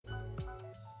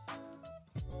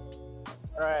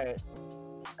Alright,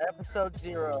 episode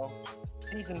 0,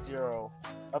 season 0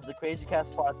 of the Crazy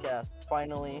Cast podcast.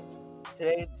 Finally,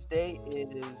 today's date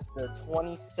is the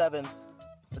 27th,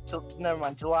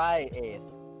 July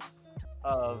 8th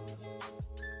of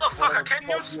Motherfucker, can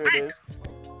you speak?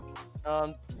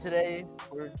 Today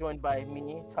we're joined by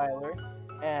me, Tyler,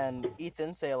 and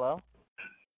Ethan. Say hello.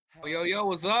 Yo,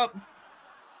 what's up?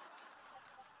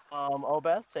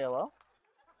 Obeth, say hello.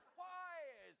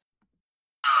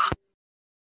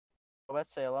 Obeth,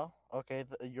 say hello. Okay,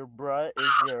 your bruh is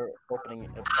your opening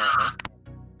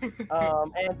apparently.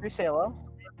 Andrew, say hello.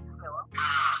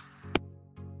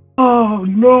 Oh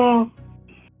no.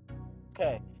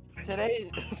 Okay, today,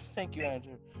 thank you,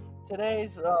 Andrew.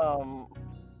 Today's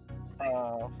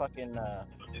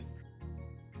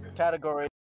category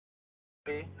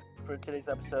for today's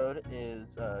episode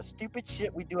is stupid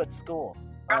shit we do at school.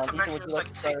 Ethan, would you like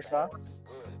to start us off?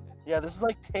 Yeah, this is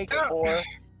like take 4.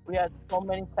 We had so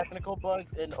many technical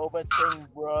bugs, and Obed saying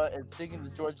bruh and singing the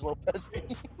George Lopez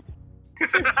theme.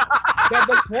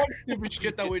 That's one stupid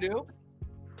shit that we do.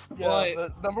 Yeah,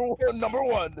 number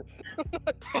one.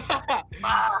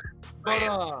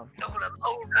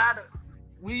 But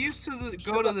we used to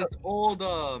go to this old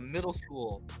middle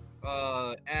school,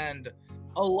 and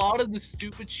a lot of the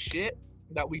stupid shit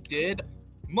that we did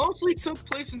mostly took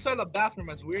place inside the bathroom.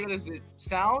 As weird as it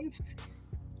sounds,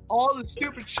 all the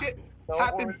stupid shit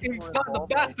happened inside the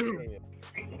bathroom.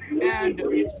 And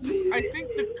I think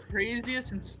the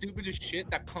craziest and stupidest shit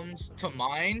that comes to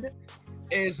mind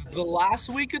is the last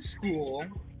week of school,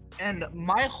 and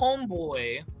our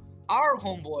homeboy,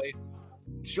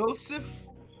 Joseph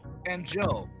and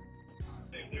Joe.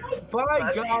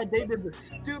 By God, they did the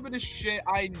stupidest shit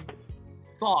I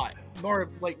thought, nor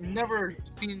never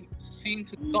seen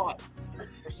to thought,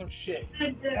 or some shit.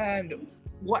 And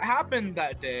what happened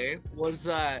that day was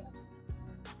that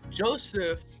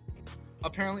Joseph,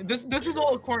 apparently, this is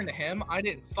all according to him. I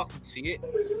didn't fucking see it,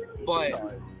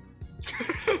 but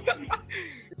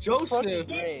Joseph.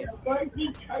 You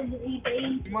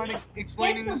mind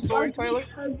explaining the story, Tyler?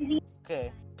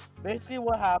 Okay, basically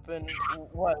what happened,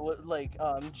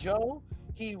 Joe,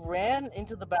 he ran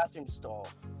into the bathroom stall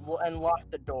and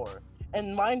locked the door.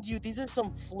 And mind you, these are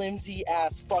some flimsy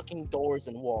ass fucking doors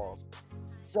and walls.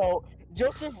 So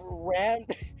Joseph ran.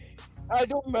 I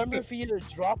don't remember if he either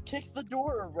drop kicked the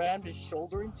door or rammed his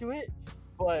shoulder into it,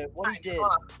 but what he did,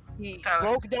 he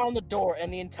broke down the door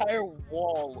and the entire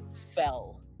wall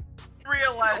fell.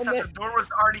 Realized that the door was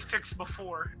already fixed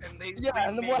before, and they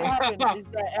and then what happened is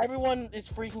that everyone is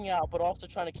freaking out, but also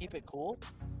trying to keep it cool.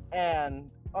 And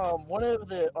one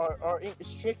of our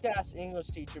strict ass English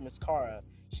teacher, Miss Cara,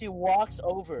 she walks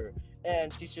over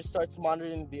and she just starts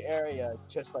monitoring the area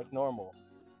just like normal.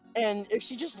 And if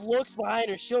she just looks behind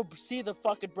her, she'll see the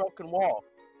fucking broken wall.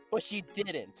 But she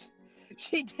didn't.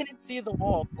 She didn't see the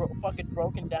wall fucking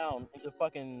broken down into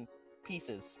fucking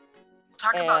pieces.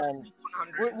 Talk about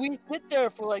 100. We sit there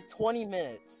for like 20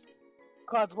 minutes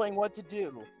contemplating what to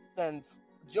do, since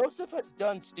Joseph has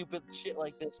done stupid shit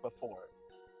like this before.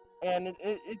 And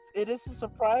it is a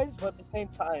surprise, but at the same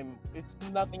time, it's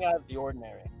nothing out of the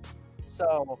ordinary.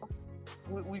 So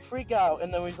we freak out,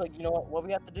 and then we're like, you know what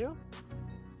we have to do?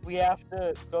 We have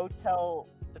to go tell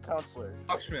the counselor.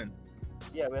 Ashman.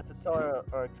 Yeah, we have to tell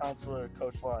our counselor,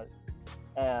 Coach Lodge.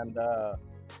 And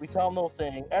we tell him the whole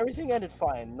thing. Everything ended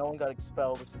fine. No one got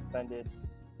expelled or suspended.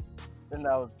 And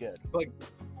that was good.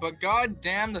 But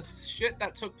goddamn, the shit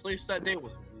that took place that day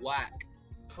was whack.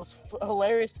 It was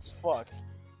hilarious as fuck.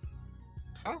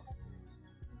 Huh?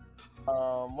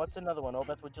 What's another one?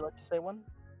 Obeth, would you like to say one?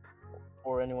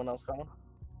 Or anyone else got one?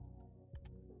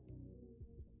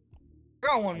 I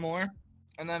got one more,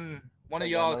 and then one of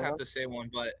y'all have to say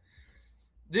one, but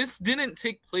this didn't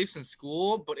take place in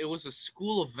school, but it was a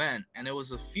school event, and it was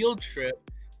a field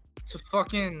trip to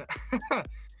fucking,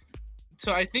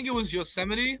 I think it was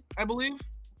Yosemite, I believe?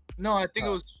 No, I think it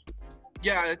was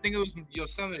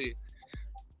Yosemite,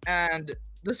 and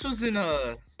this was in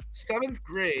 7th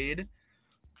grade,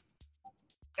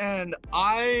 and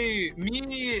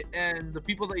me and the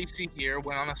people that you see here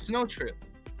went on a snow trip.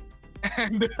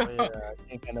 And I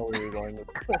think I know where you're going with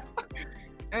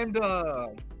and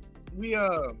we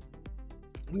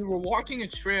were walking a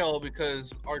trail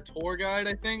because our tour guide,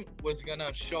 I think, was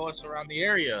gonna show us around the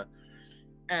area,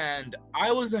 and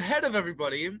I was ahead of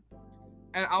everybody,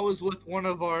 and I was with one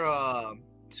of our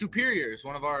superiors,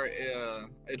 one of our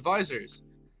advisors,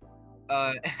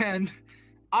 and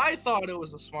I thought it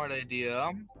was a smart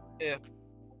idea if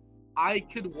I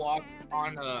could walk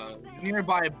on a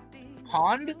nearby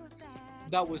pond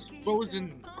that was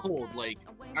frozen cold.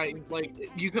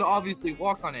 You could obviously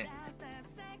walk on it.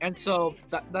 And so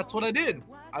that's what I did.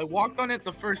 I walked on it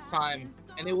the first time,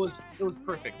 and it was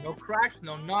perfect. No cracks,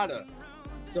 no nada.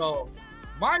 So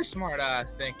my smart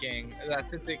ass thinking that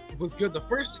since it was good the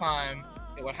first time,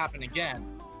 it would happen again.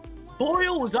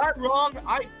 Boy, was I wrong.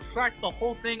 I cracked the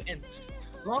whole thing and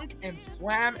sunk and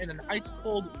swam in an ice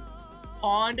cold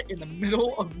pond in the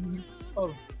middle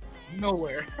of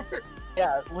nowhere.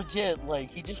 Yeah, legit.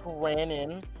 Like he just ran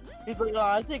in. He's like, "Oh,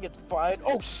 I think it's fine."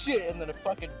 Oh shit! And then it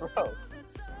fucking broke.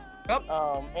 Yep.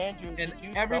 Andrew, And did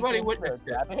you everybody jump in witnessed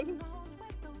to grab him?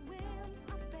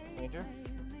 Andrew.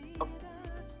 Oh.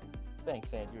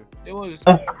 Thanks, Andrew. It was.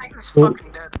 I think he's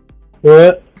fucking dead.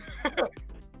 What?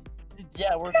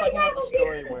 Yeah, we're talking about the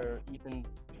story where Ethan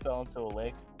fell into a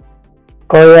lake.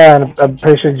 Oh yeah, and I'm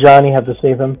pretty sure Johnny had to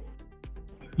save him.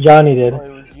 Johnny did. Oh,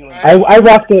 it was you and I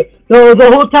walked it. No, the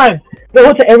whole time,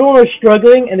 everyone was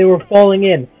struggling and they were falling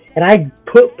in. And I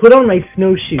put on my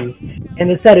snowshoes and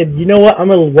decided, you know what, I'm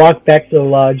gonna walk back to the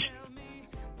lodge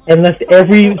and left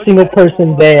every single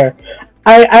person there.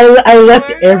 I left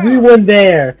everyone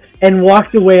there and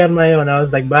walked away on my own. I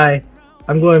was like, bye.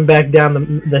 I'm going back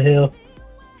down the hill.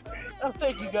 Oh,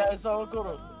 thank you guys. I'll go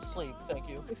to sleep. Thank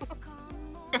you.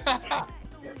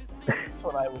 That's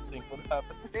what I would think would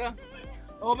happen. Yeah.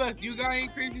 Oh, Beth, you got any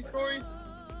crazy stories?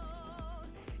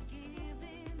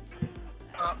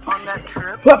 On that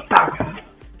trip,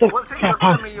 The one thing that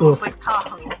for me was Lake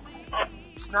Tahoe.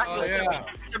 It's not Yosemite. Yeah.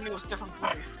 Yosemite was a different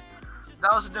place.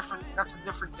 That's a different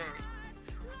day.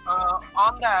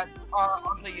 On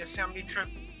the Yosemite trip,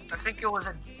 I think it was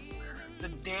the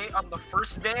day on the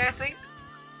first day. I think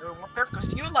we went there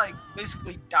because you like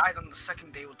basically died on the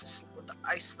second day with the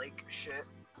ice lake shit.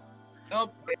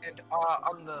 Nope. And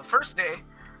on the first day,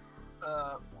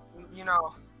 you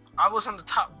know, I was on the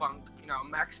top bunk. You know,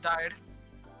 Max died.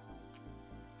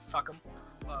 Fuck him.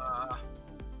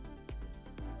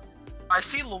 I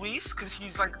see Luis because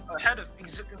he's like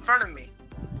he's in front of me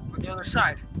on the other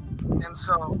side. And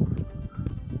so,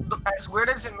 as weird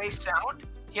as it may sound,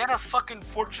 he had a fucking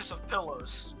fortress of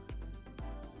pillows.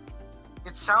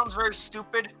 It sounds very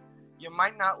stupid. You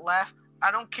might not laugh.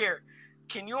 I don't care.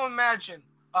 Can you imagine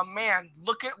a man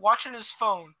watching his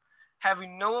phone,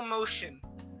 having no emotion,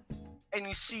 and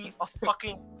you see a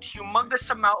fucking humongous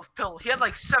amount of pillows? He had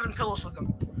like 7 pillows with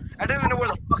him. I didn't even know where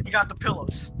the fuck he got the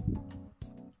pillows.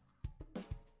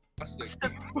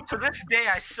 To this day,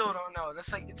 I still don't know.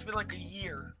 It's been like a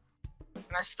year,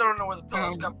 and I still don't know where the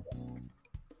pillows come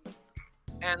from.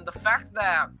 And the fact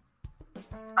that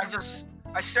I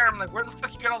stared at him like, where the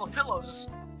fuck you get all the pillows?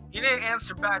 He didn't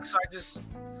answer back, so I just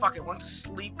went to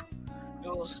sleep. It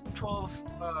was 12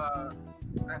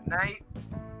 at night,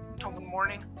 12 in the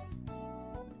morning.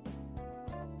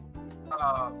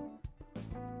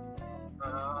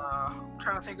 I'm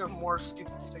trying to think of more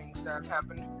stupid things that have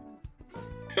happened.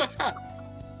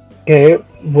 Okay,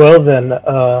 well then,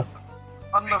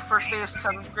 On the first day of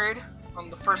 7th grade, on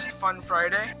the first Fun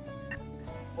Friday,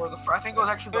 I think it was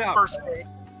actually the first day,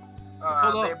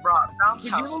 they brought bounce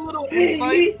To houses. give a little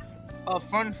insight, a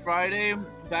Fun Friday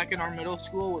back in our middle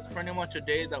school was pretty much a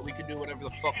day that we could do whatever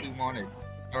the fuck we wanted.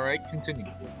 Alright,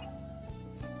 continue.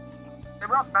 They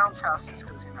brought bounce houses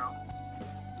because, you know,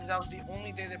 that was the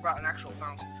only day they brought an actual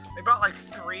bounce. They brought like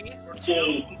 3 or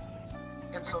 2.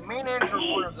 And so me and Andrew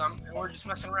were one of them, and we were just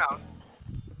messing around.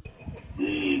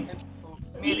 And so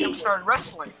me and him started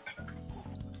wrestling.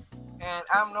 And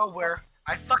out of nowhere,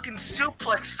 I fucking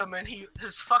suplexed him, and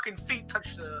his fucking feet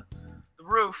touched the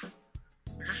roof.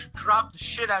 I just dropped the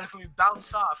shit out of him, he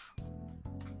bounced off.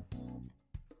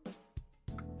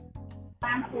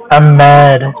 I'm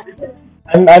mad.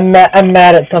 I'm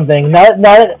mad at something. Not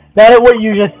at what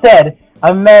you just said.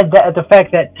 I'm mad at the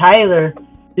fact that Tyler,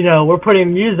 you know, we're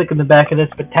putting music in the back of this,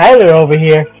 but Tyler over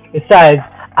here decides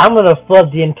I'm gonna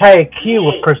flood the entire queue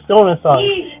with Persona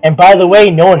songs. And by the way,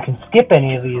 no one can skip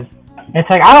any of these. And it's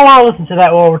like I don't want to listen to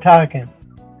that while we're talking.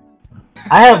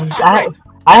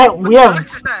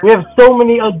 We have so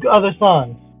many other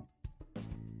songs.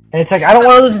 And it's like I don't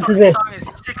want to listen to this. The song is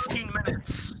 16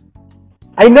 minutes.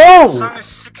 I know. The song is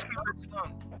 16 minutes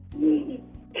long.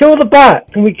 Kill the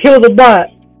bot. Can we kill the bot,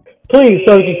 please,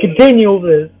 so we can continue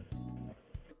this?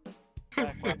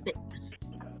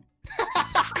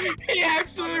 He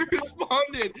actually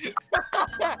responded.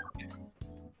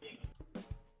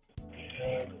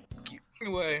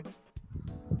 Anyway.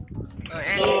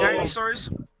 Andrew, you got any stories?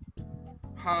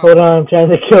 Hold on, I'm trying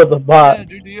to kill the bot.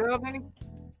 Andrew, do you have any?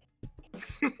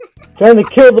 Trying to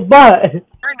kill the bot.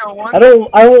 I know one. I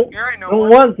don't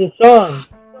want the song.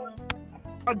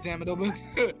 God damn it, Oben.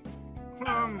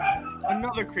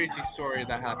 Another crazy story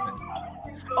that happened.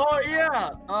 Oh yeah.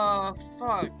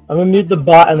 Fuck. I'm gonna mute the This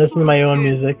bot and this listen to was my a own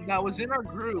kid music. That was in our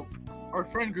group, our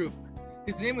friend group.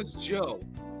 His name was Joe,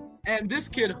 and this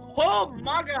kid, oh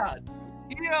my god,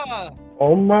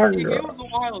 Oh my he god. was a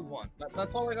wild one.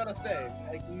 That's all I gotta say.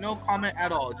 Like, no comment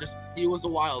at all. Just he was a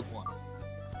wild one.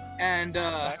 And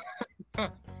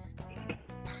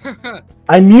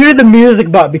I muted the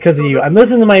music bot because of So you. the I'm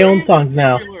listening to my own day in songs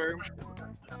now. particular-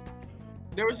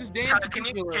 There was this day in Tyler, can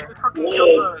you particular. fucking kill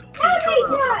the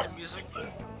fucking music?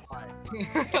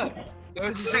 There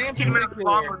was It's this day in 16 minutes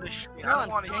long particular- with this shit. I Come don't on,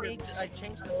 want to hear I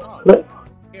changed the song. What?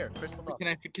 Here, Crystal Ball. Can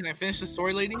I finish the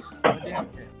story, ladies? Yeah.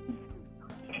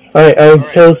 Alright,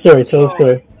 Alright, tell the story, tell the so-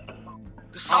 story.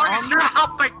 the song is not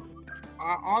helping.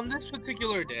 On this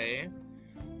particular day,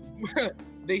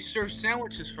 they served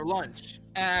sandwiches for lunch,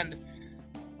 and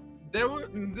there were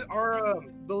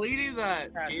the lady that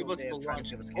gave us the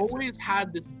lunch always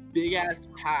had this big ass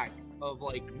pack of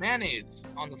like mayonnaise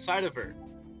on the side of her,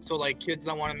 so like kids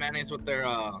that wanted mayonnaise with their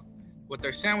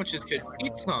sandwiches could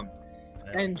eat some.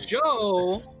 And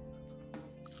Joe,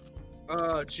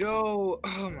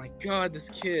 oh my god, this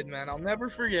kid, man, I'll never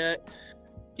forget.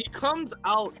 He comes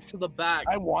out to the back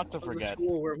I want to of the forget.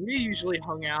 school where we usually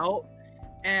hung out,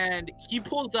 and he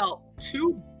pulls out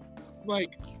 2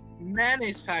 like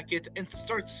mayonnaise packets and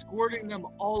starts squirting them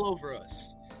all over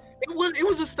us. It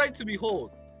was a sight to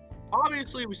behold.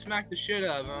 Obviously, we smacked the shit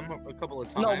out of him a couple of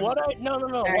times. No, what And,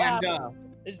 what happened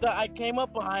is that I came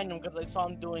up behind him because I saw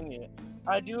him doing it.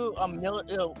 I do a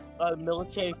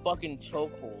military fucking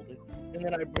chokehold, and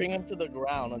then I bring him to the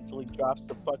ground until he drops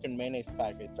the fucking mayonnaise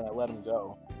packets, and I let him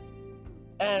go.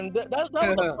 And that was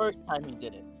the first time he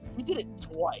did it. He did it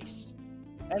twice,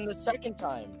 and the second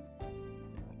time,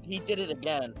 he did it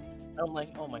again. And I'm like,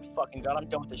 oh my fucking god, I'm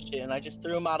done with this shit. And I just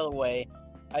threw him out of the way.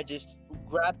 I just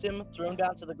grabbed him, threw him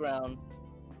down to the ground,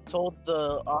 told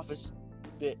the office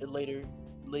lady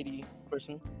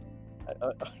person,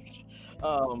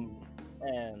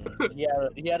 and he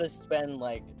had to spend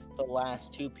like the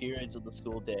last 2 periods of the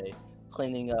school day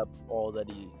cleaning up all that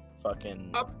he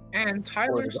fucking. And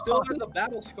Tyler still has a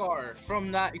battle scar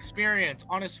from that experience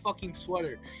on his fucking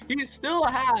sweater. He still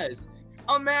has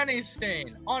a mayonnaise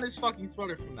stain on his fucking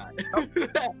sweater from that.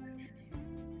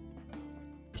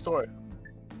 Story.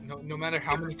 No matter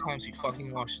how many times he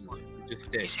fucking washes it, it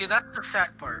just You stays. see, that's the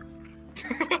sad part.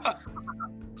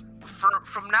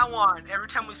 From now on, every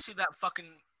time we see that fucking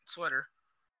sweater,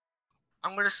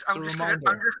 I'm gonna say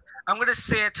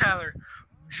it, Tyler.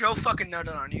 Joe fucking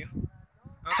nutted on you.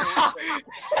 Okay,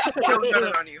 Joe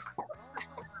nutted on you.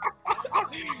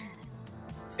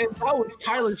 And that was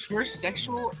Tyler's first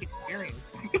sexual experience.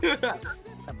 That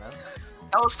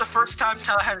was the first time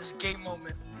Tyler had his gay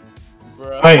moment.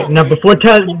 Alright, now before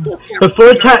Tyler can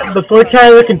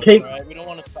take. Alright, we don't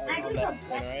want to start on that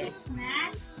thing,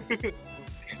 alright?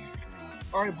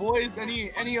 Alright, boys,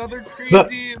 any other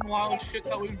crazy and wild shit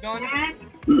that we've done?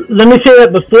 Let me say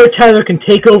that before Tyler can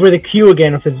take over the queue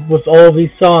again with all of these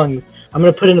songs, I'm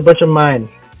gonna put in a bunch of mine.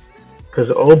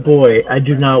 Cause oh boy, I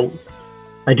do not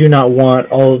want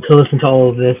to listen to all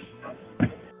of this. Yeah,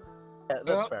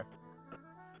 that's fair.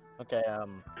 Okay,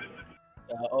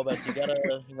 Obed, you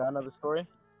got another story?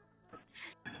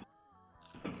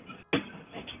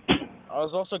 I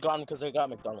was also gone because I got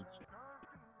McDonald's.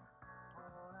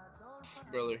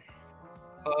 Brother.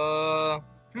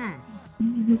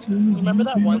 Remember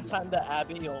that one time that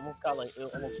Abby almost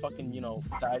fucking,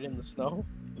 died in the snow?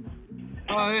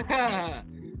 Yeah.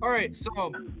 Alright,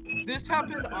 so this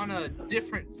happened on a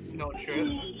different snow trip.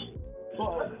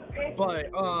 But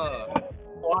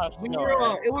we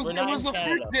were, it was the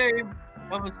first day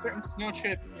of a certain snow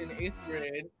trip in 8th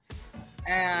grade,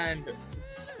 and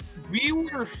we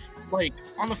were like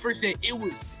on the first day. It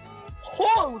was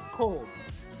cold.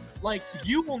 Like,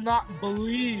 you will not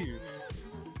believe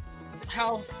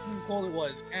how cold it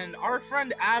was. And our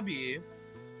friend Abby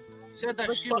said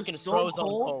that she was so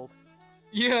cold.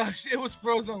 Yeah, it was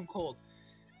frozen cold.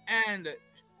 And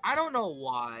I don't know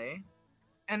why,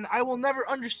 and I will never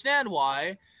understand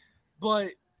why, but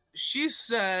she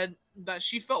said that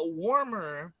she felt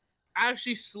warmer as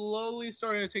she slowly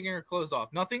started taking her clothes off.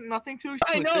 Nothing too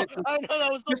explicit. I know,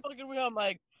 that was so fucking real. I'm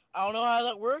like, I don't know how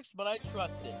that works, but I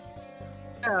trust it.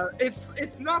 Yeah,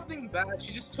 it's nothing bad.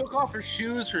 She just took off her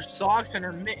shoes, her socks, and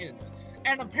her mittens.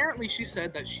 And apparently she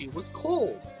said that she was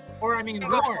cold. Or, I mean,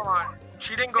 warm.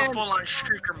 She didn't go full on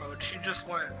streaker mode. She just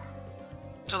went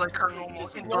to like her normal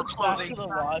indoor clothing.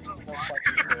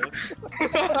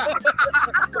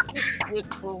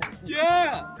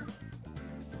 Yeah.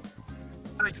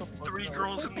 Like 3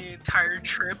 girls in the entire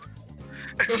trip.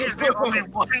 She's the only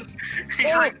one. He's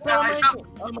Yeah, like, nah,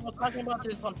 I was talking about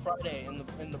this on Friday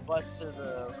in the bus to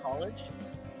the college,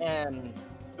 and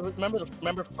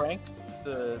remember Frank,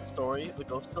 the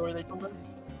ghost story they told us.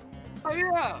 Oh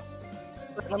yeah.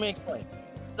 Let me explain.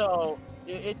 So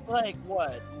it's like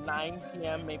what 9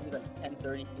 p.m. maybe like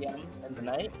 10:30 p.m. in the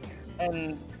night,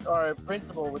 and our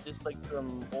principal, which is like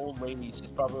some old lady, she's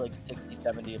probably like 60,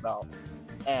 70 about,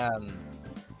 and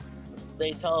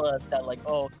they tell us that like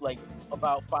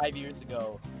about 5 years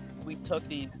ago, we took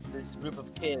this group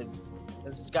of kids.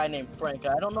 There's this guy named Frank.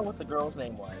 I don't know what the girl's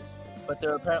name was, but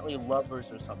they're apparently lovers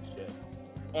or some shit.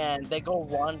 And they go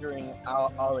wandering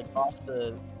out like off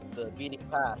the beaten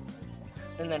path,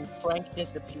 and then Frank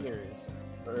disappears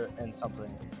and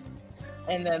something.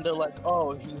 And then they're like,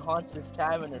 oh, he haunts this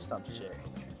cabin or some shit.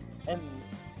 And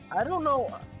I don't know.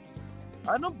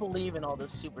 I don't believe in all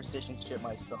this superstition shit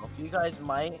myself. You guys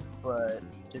might, but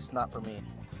just not for me.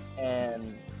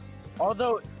 And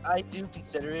although I do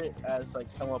consider it as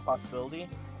like somewhat a possibility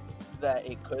that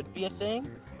it could be a thing,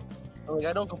 like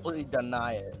I don't completely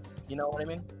deny it. You know what I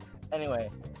mean? Anyway,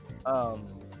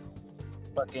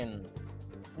 fucking,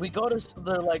 we go to,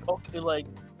 they're like, okay, like,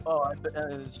 oh,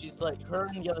 she's like, her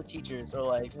and the other teachers are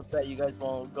like, I bet you guys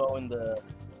won't go in the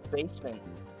basement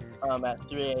at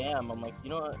 3 a.m. I'm like, you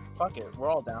know what, fuck it, we're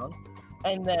all down.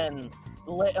 And then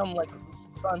I'm like,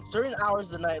 on certain hours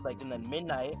of the night, like in the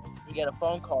midnight, we get a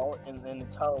phone call, and then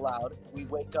it's hella loud. We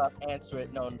wake up, answer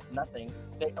it, no, nothing.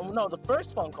 The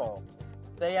first phone call,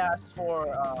 they asked for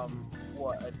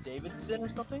what, a Davidson or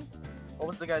something? What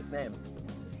was the guy's name?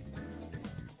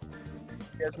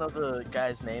 You guys know the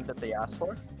guy's name that they asked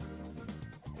for?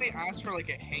 They asked for like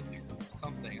a Hank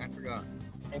something. I forgot.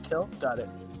 Hank Hill? Got it.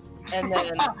 And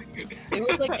then it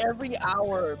was like every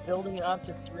hour building up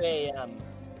to 3 a.m.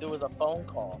 there was a phone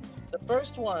call. The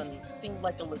first one seemed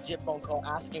like a legit phone call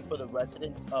asking for the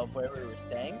residents of where we were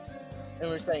staying. And we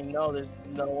were saying, no, there's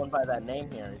no one by that name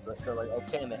here. They're like,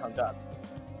 okay, and they hung up.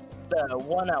 The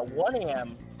one at 1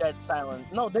 a.m., dead silent.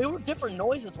 No, they were different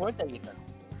noises, weren't they, Ethan?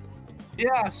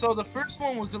 Yeah, so the first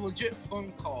one was a legit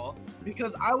phone call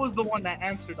because I was the one that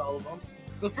answered all of them.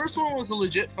 The first one was a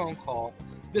legit phone call.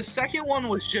 The second one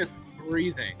was just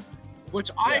breathing, which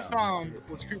I found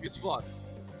was creepy as fuck.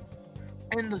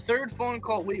 And the third phone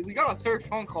call, we got a third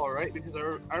phone call, right? Because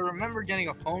I remember getting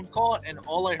a phone call and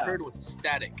all I heard was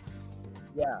static.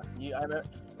 Yeah,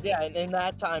 and in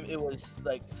that time it was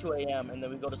like 2 a.m. and then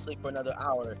we go to sleep for another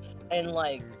hour. And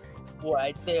like, what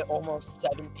I'd say almost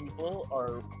 7 people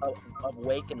are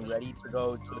awake and ready to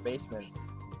go to the basement.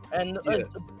 And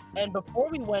and before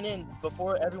we went in,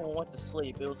 before everyone went to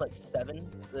sleep, it was like 7.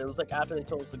 It was like after they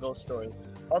told us the ghost story.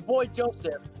 Our boy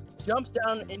Joseph jumps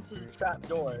down into the trap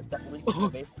door that leads to the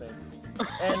basement.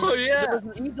 And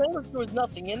he told us there was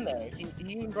nothing in there. He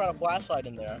even brought a flashlight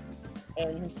in there.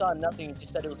 And he saw nothing. He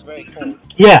just said it was very cold.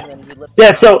 Yeah.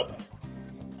 So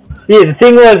the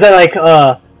thing was that like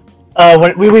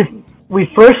when we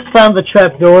first found the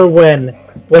trap door when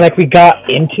like we got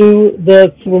into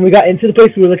the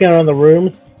place, we were looking around the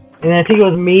rooms, and I think it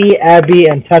was me, Abby,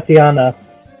 and Tatiana.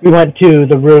 We went to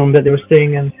the room that they were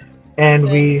staying in, and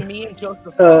me and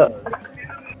Joseph.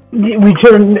 We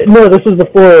turned. No, this was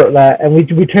before that, and we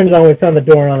turned it on. We found the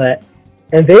door and all that,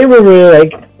 and they were really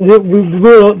like they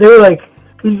were like,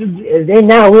 and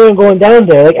now we weren't going down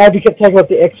there. Like Abby kept talking about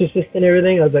the Exorcist and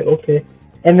everything. I was like, okay,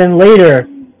 and then later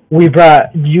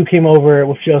you came over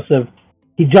with Joseph.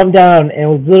 He jumped down and there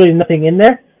was literally nothing in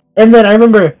there. And then I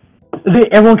remember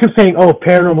everyone kept saying, "Oh,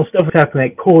 paranormal stuff was happening,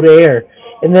 like cold air."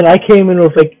 And then I came in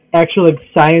with like actual like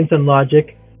science and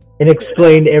logic, and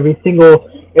explained every single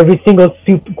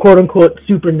quote unquote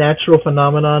supernatural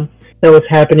phenomenon that was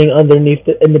happening underneath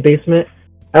in the basement.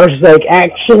 I was just like,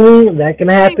 actually, that can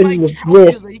happen with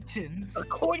this.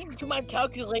 According to my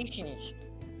calculations.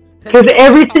 Because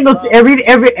everything they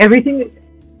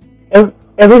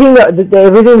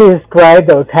described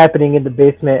that was happening in the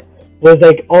basement was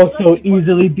like also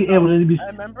easily be able to be. I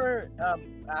remember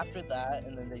after that,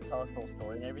 and then they tell us the whole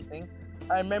story and everything.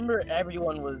 I remember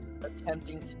everyone was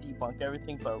attempting to debunk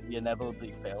everything, but we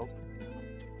inevitably failed.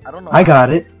 I don't know. I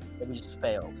got it. But we just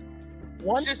failed.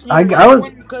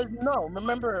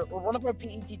 Remember one of our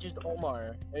PE teachers,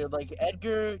 Omar, like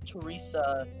Edgar's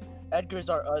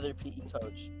our other PE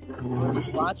coach.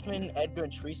 Watchman, Edgar,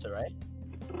 and Teresa, right?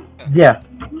 Yeah.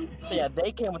 So yeah,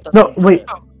 they came with us. No, wait.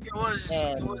 No,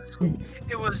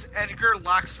 it was Edgar,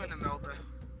 Loxman, and Melda.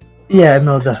 Yeah,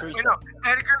 Melda.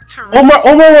 Edgar,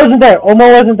 Teresa.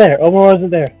 Omar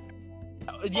wasn't there.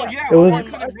 Yeah. It was a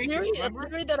theory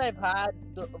that I've had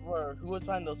for who was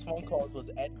behind those phone calls was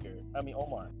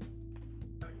Omar.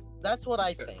 That's what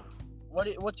I think.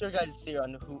 What's your guys' theory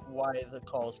on why the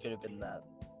calls could have been that?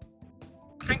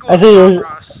 I think I think it was-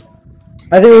 Ross.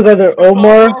 I think it was either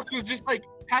Omar. Ross was just like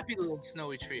happy little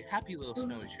snowy tree, happy little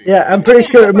snowy tree. Yeah, I'm pretty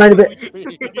sure it might have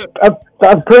been.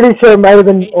 I'm pretty sure it might have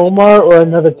been Omar or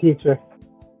another teacher.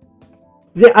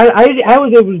 Yeah, I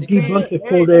was able to debunk the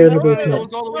cold air in the It basement.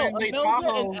 was all the way in Lake Amelda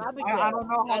Tahoe. and Abigail I don't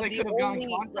know how had they the could have gotten only,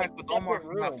 contact like, with Omar separate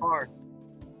from that room. far.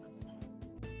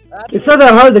 It's not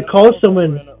that hard to call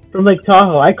someone from Lake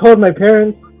Tahoe. I called my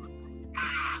parents.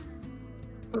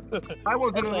 I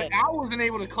wasn't Anyway.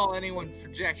 able to call anyone for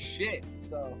jack shit.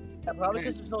 So Yeah, probably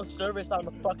because there's no service out in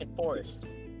the fucking forest.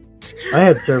 I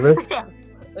had service.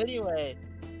 Anyway,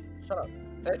 shut up.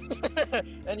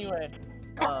 Anyway,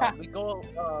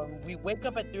 we wake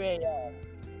up at 3 a.m.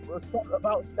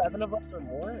 About 7 of us or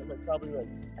more, like probably like.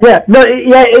 Yeah, no,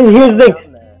 yeah. And here's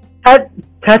the thing.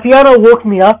 Tatiana woke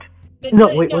me up. It's No,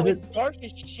 like, wait, no, was it's dark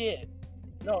as shit.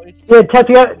 No, it's Yeah, dark.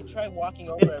 Tatiana. We try walking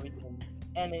over everything,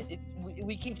 and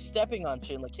we keep stepping on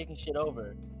shit, like kicking shit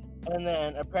over, and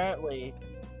then apparently,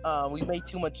 we made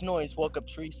too much noise, woke up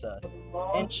Teresa,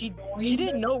 and she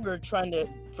didn't know we were trying to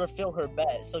fulfill her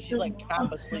bet, so she's like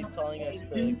half asleep, telling us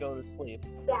to go to sleep,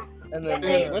 and then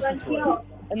we listen to her,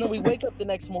 and then we wake up the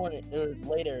next morning or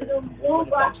later when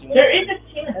it's actually morning,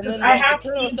 and then like, the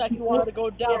two of us actually wanted to go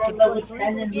down to the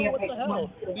Teresa, what the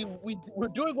hell? We're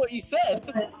doing what you said.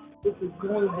 And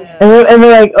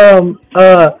they're like,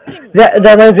 that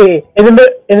reminds me.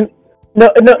 No,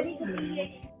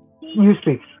 you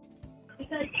speak.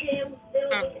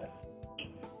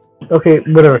 Okay,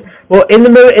 whatever. Well, in the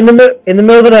middle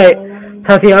of the night,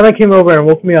 Tatiana came over and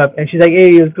woke me up, and she's like,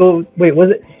 "Hey, let's go." Wait, was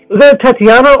it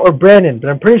Tatiana or Brandon? But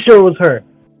I'm pretty sure it was her.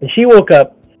 And she woke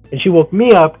up, and she woke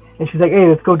me up, and she's like, "Hey,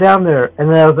 let's go down there." And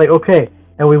then I was like, "Okay."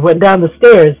 And we went down the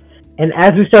stairs, and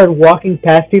as we started walking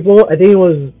past people, I think it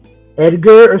was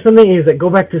Edgar or something. He's like, "Go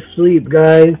back to sleep,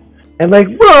 guys." And like,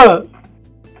 bruh,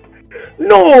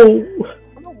 no. I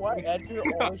don't know why Edgar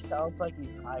always sounds like he's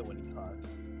high when he talks.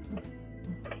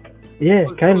 Yeah,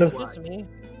 kind of. It's just me.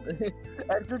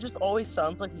 Edgar just always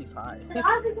sounds like he's high.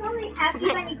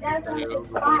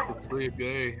 Sleep,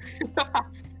 yay.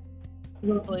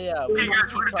 So yeah, Hey we guys,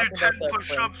 keep we're gonna do talking 10 about that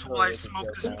push-ups friend while I story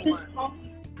smoke that this you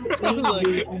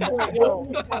blunt. like, yo,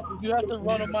 you have to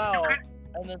run a mile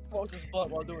and then smoke this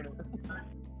blunt while doing it.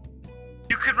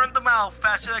 You can run the mile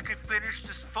faster than I can finish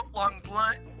this foot-long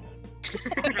blunt.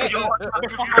 I'll give you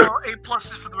all A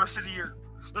pluses for the rest of the year.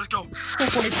 Let's go.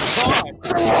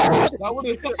 That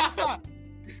would've-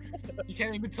 You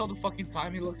can't even tell the fucking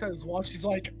time. He looks at his watch. He's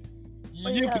like,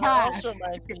 But "You yeah, that passed." also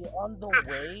reminds me, on the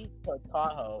way to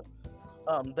Tahoe,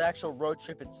 the actual road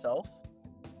trip itself,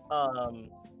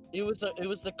 it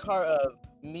was the car of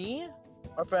me,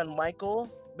 our friend Michael.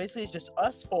 Basically, it's just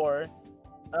us four,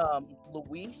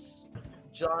 Luis,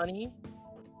 Johnny,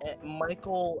 and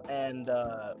Michael, and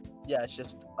yeah, it's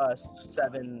just us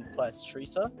 7 plus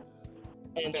Teresa.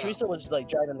 And Yeah. Teresa was like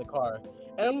driving the car,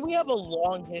 and we have a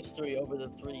long history over the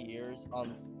 3 years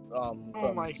on Oh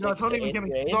from my 6th god, don't to even 8th get me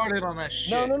grade. started on that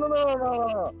shit.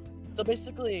 No. So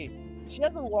basically, she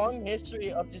has a long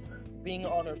history of just being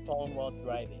on her phone while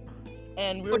driving,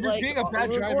 and we're But just like, being a bad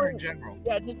we were driver going- in general.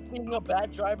 yeah, just being a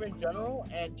bad driver in general,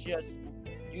 and just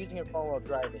using her phone while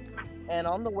driving. And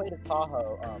on the way to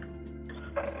Tahoe,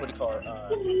 what do you call it?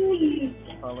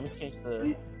 Let me change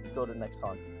go to the next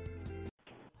song.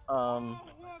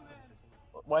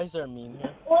 Why is there a meme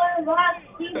here?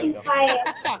 There you go.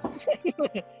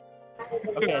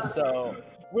 Okay, so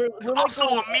we're like Also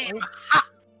going,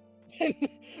 a meme.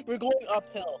 we're going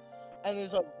uphill, and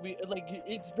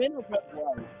it's been a red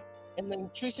light, and then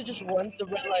Teresa just runs the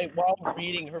red light while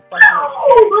reading her fucking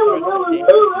like,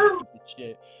 tarot card stupid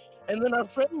shit, and then our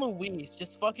friend Luis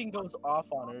just fucking goes off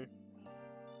on her,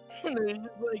 and then he's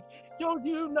just like, "Yo,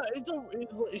 dude, no,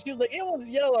 she was like, it was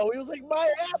yellow." He was like,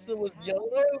 "My ass, it was yellow.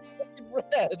 It was fucking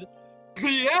red."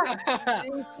 Yeah. He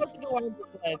was fucking along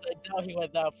the lines. I doubt he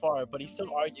went that far, but he still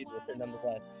argued with her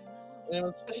nonetheless. And it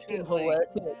was fucking Shit, like-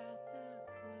 hilarious.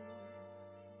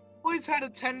 Always had a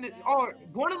tendency. Oh,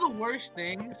 one of the worst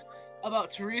things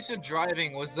about Teresa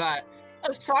driving was that,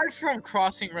 aside from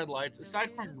crossing red lights,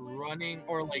 aside from running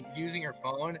or like using her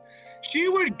phone, she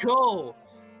would go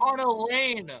on a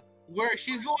lane where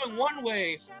she's going one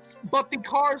way, but the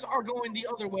cars are going the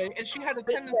other way, and she had a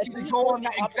tendency to go on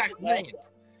that exact lane.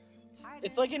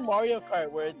 It's like in Mario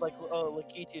Kart where it's like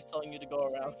Lakitu is telling you to go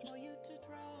around.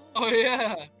 Oh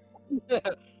yeah.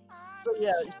 So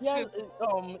yeah,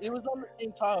 it was on the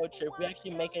same Tahoe trip. We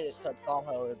actually make it to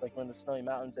Tahoe, like when the snowy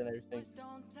mountains and everything.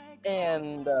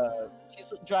 And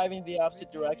she's driving the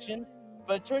opposite direction,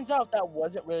 but it turns out that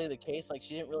wasn't really the case. Like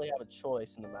she didn't really have a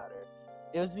choice in the matter.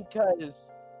 It was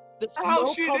because the How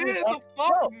snow she covered did? up. The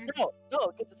fuck?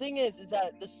 No. Because the thing is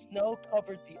that the snow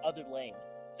covered the other lane,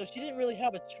 so she didn't really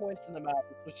have a choice in the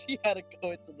matter. So she had to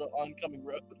go into the oncoming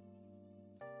road.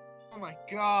 Oh my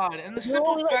god! And the There were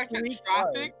simple only, like, fact that 3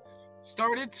 traffic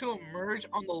started to emerge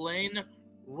on the lane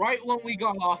right when we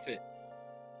got off it.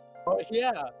 Oh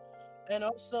yeah, and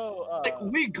also Like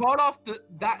we got off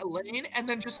that lane, and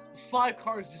then just 5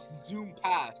 cars just zoomed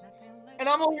past. And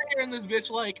I'm over here in this bitch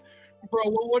like, bro,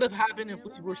 what would have happened if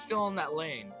we were still in that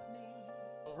lane?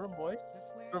 vroom, boys,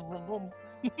 vroom, vroom, vroom.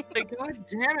 Like, god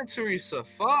damn it, Teresa,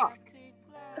 fuck.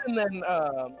 And then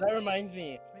that reminds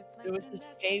me, it was this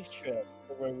cave trip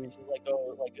where we just like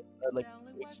go like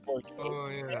explore caves. Oh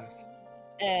yeah.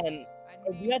 And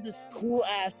we had this cool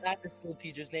ass after school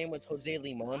teacher. His name was Jose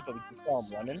Limon, but we just call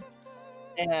him Lemon.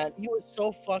 And he was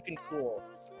so fucking cool.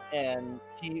 And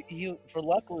he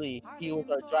luckily he was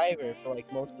our driver for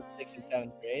like most of 6th and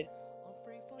 7th grade.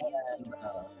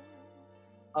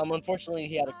 And unfortunately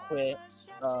he had to quit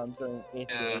during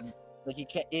 8th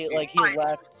grade. Like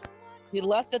he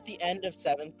left at the end of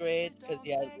 7th grade because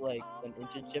he had like an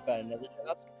internship at another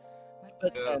job.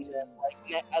 But then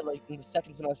like in the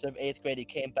 2nd semester of 8th grade, he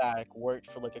came back, worked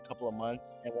for like a couple of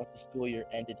months, and once the school year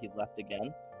ended, he left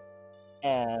again.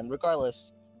 And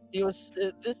regardless, he was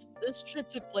this trip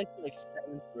took place in like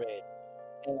 7th grade,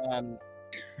 and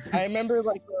I remember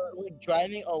like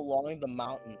driving along the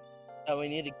mountain that we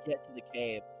needed to get to the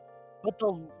cave, but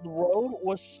the road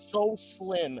was so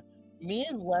slim. Me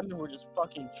and Lemon were just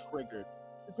fucking triggered.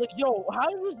 It's like, yo, how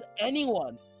does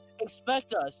anyone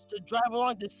expect us to drive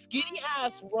along this skinny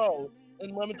ass road?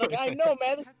 And Lemon's like, I know,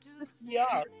 man, this pisses me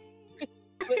off.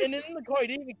 And in the car, he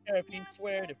didn't even care if he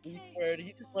sweared, if we sweared.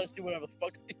 He just let us do whatever the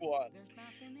fuck we want.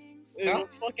 It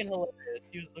was fucking hilarious.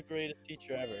 He was the greatest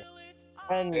teacher ever.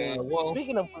 And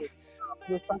speaking of which,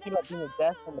 he was talking about being a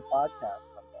guest on the podcast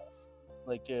someday.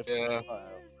 Like if in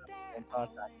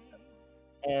contact with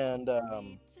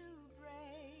him.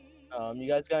 And you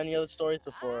guys got any other stories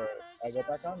before I go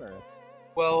back on, or?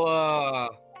 Well,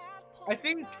 I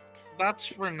think that's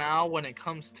for now when it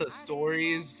comes to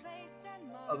stories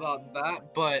about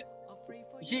that. But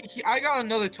I got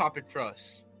another topic for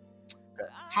us. Okay.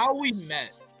 How we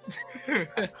met.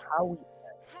 How we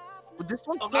met? Well, this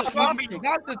one's That's a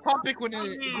topic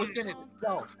within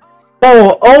itself.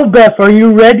 Oh, Beth, are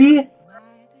you ready?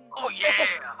 Oh yeah.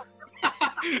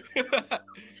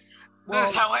 This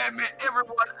is how I met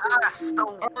everyone. I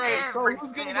stole so who's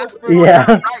everything. gonna go That's first? Yeah.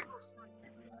 right.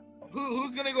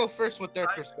 Who's gonna go first with their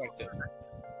perspective?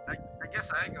 I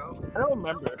guess I go. I don't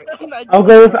remember. I'll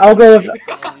go with. Oh,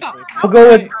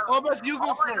 but you go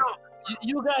All I first. know,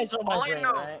 You guys are my All I brain,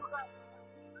 know- right?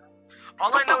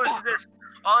 all I know is this.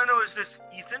 All I know is this.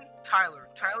 Ethan, Tyler,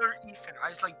 Ethan. I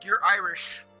was like, you're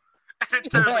Irish. And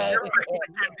instead of like, you're Mexican,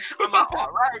 I'm like,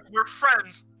 all right, we're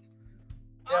friends.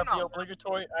 Yeah, Oh, the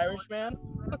obligatory Irish man.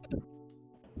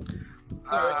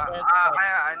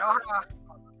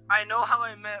 I know how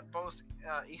I met both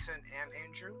Ethan and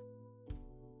Andrew.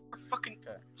 We're fucking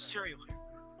serial here.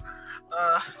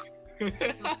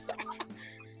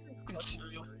 Fucking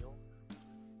serial.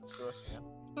 That's gross,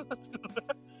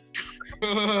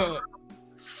 man.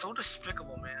 So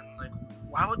despicable, man. Like,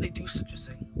 why would they do such a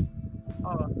thing?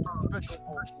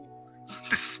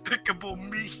 Despicable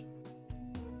me.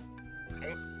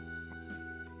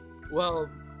 Well,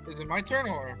 is it my turn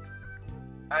or?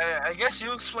 I guess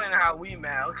you explain how we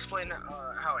met. I'll explain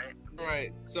how I.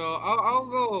 Right. So I'll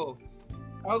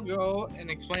go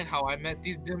and explain how I met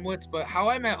these dimwits. But how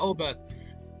I met Obeth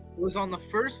was on the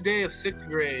first day of 6th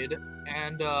grade,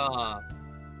 and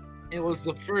it was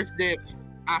the first day of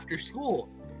after school,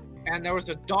 and there was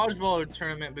a dodgeball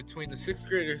tournament between the 6th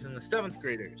graders and the 7th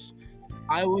graders.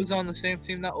 I was on the same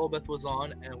team that Obeth was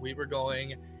on, and we were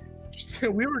going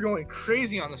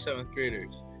crazy on the 7th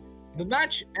graders. The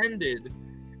match ended,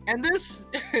 and this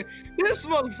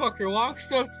motherfucker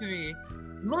walks up to me,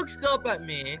 looks up at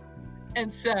me,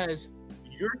 and says,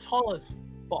 "You're tall as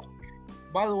fuck."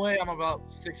 By the way, I'm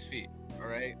about 6 feet. All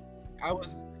right, I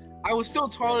was still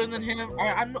taller than him.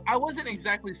 I wasn't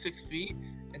exactly 6 feet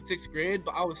in 6th grade,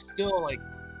 but I was still like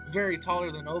very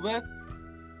taller than Obeth.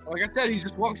 Like I said, he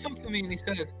just walks up to me and he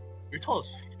says, "You're tall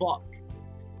as fuck."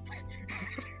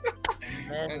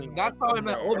 And that's how I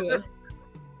met Obeth.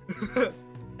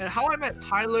 And how I met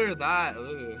Tyler,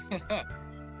 Tyler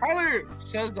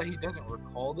says that he doesn't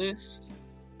recall this,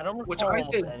 I don't recall which I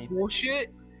almost think anything.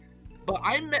 bullshit. But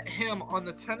I met him on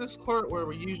the tennis court where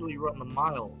we usually run the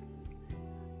mile.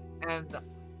 And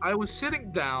I was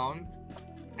sitting down,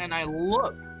 and I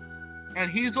looked, and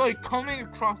he's like coming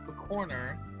across the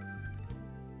corner,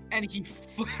 and he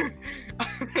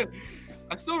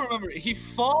I still remember. He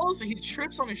falls. He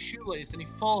trips on his shoelace and he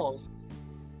falls.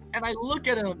 And I look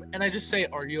at him and I just say,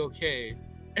 "Are you okay?"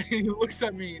 And he looks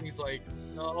at me and he's like,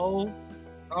 "No,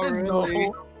 not really."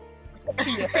 No.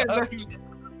 Yeah.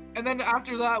 And then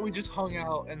after that, we just hung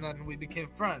out and then we became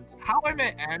friends. How I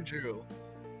met Andrew,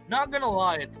 not gonna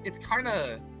lie, it's kind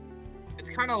of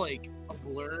like a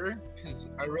blur because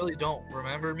I really don't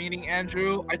remember meeting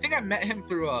Andrew. I think I met him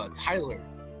through Tyler.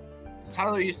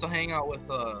 Tyler used to hang out with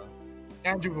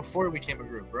Andrew before we became a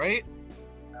group, right?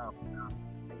 No.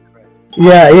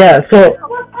 Yeah. So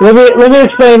let me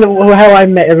explain how I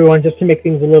met everyone, just to make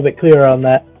things a little bit clearer on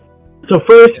that. So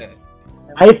first,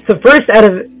 out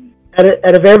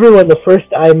of everyone, the first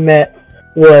I met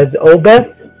was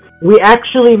Obeth. We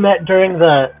actually met during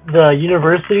the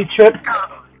university trip.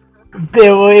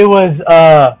 It was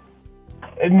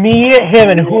me, him,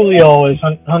 and Julio always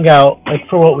hung out like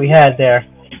for what we had there.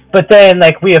 But then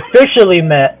like we officially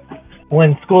met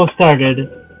when school started,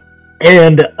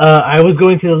 and I was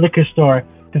going to the liquor store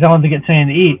because I wanted to get something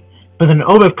to eat. But then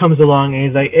Obeth comes along and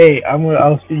he's like, "Hey,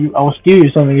 I'll steal you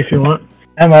something if you want."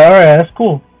 I'm like, "All right, that's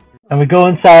cool." And we go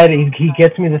inside. He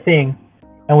gets me the thing,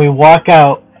 and we walk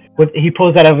out. He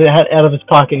pulls that out of his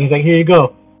pocket. And he's like, "Here you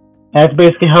go." That's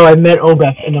basically how I met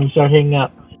Obeth, and then we started hanging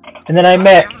out. And then I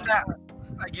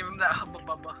give him that hubba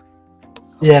bubba.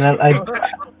 Yeah,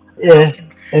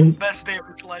 and Best day of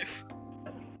his life.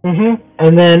 And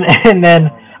then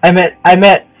I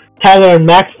met Tyler and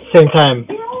Max at the same time,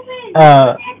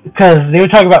 because they were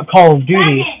talking about Call of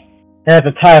Duty, and at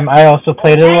the time I also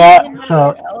played it a lot.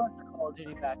 So Call of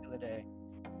Duty back in the day.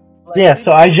 Yeah,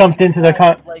 so I jumped into the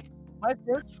like my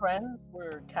first friends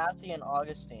were Kathy and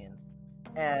Augustine,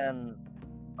 and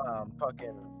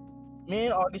fucking me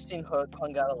and Augustine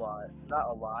hung out a lot. Not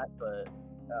a lot, but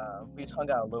we just hung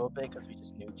out a little bit because we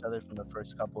just knew each other from the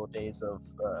first couple of days of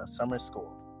summer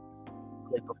school,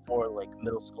 like before like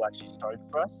middle school actually started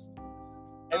for us.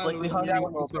 And like we hung out a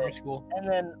little bit, and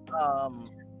then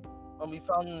when we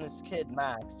found this kid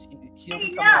Max, he'll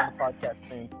be coming on the podcast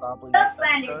soon, probably next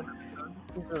episode.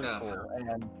 He's really cool,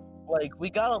 and like we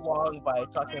got along by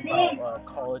talking about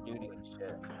Call of Duty and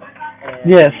shit.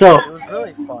 And so it was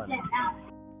really fun.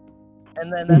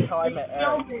 And then that's how I met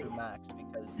Eric through Max,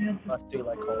 because us two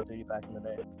like Call of Duty back in the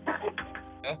day.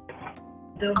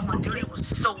 Call of Duty was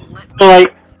so lit. So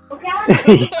like,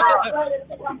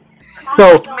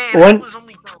 I was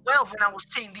only 12 and I was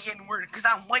saying the N-word because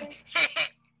I'm white.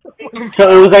 So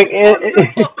it was like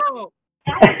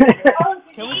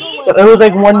it was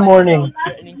like one morning.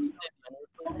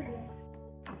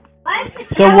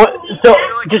 So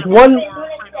just one.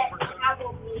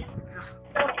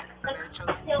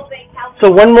 So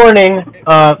one morning,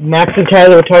 Max and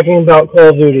Tyler were talking about Call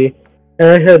of Duty, and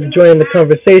I had to join the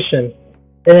conversation,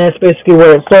 and that's basically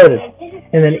where it started.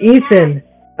 And then Ethan,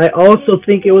 I also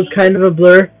think it was kind of a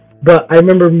blur, but I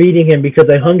remember meeting him because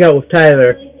I hung out with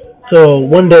Tyler. So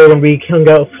one day when we hung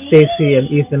out with Stacy and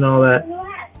Ethan and all that,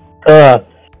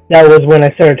 that was when I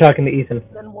started talking to Ethan.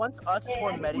 Then once us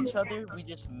four met each other, we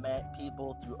just met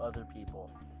people through other people.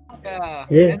 Yeah.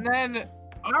 And then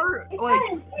our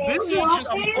this is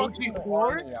just the OG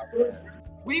war.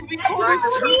 We call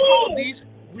ourselves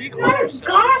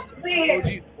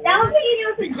OG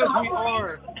because we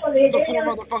are the four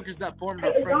motherfuckers that formed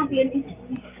our friend.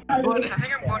 But I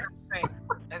think I'm going to say,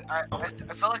 and I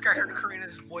felt like I heard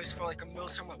Karina's voice for like a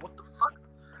millisecond. I'm like, what the fuck?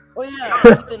 Oh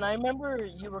yeah, Ethan, I remember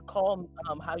you recall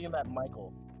how you met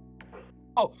Michael.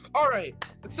 Oh, all right.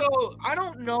 So I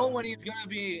don't know when he's gonna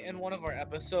be in one of our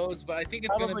episodes, but I think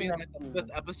it's gonna be in like the 5th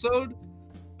episode.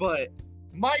 But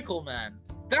Michael, man,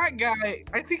 that guy,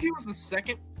 I think he was the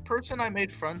second person I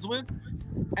made friends with,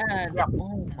 and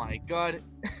oh my god,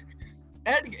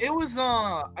 it was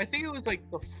I think it was like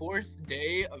the 4th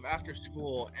day of after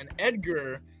school, and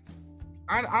Edgar,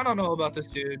 I don't know about this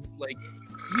dude, like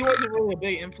he wasn't really a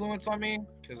big influence on me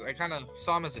because I kind of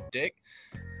saw him as a dick,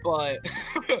 but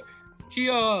he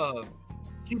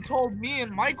told me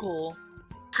and Michael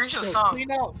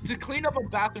to clean up a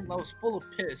bathroom that was full of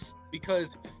piss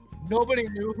because nobody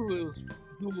knew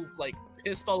who like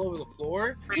pissed all over the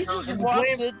floor. He just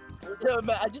walks it.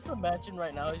 I just imagine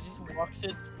right now. He just walks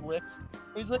it, slips.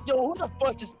 He's like, "Yo, who the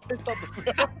fuck just pissed on the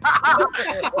ground?"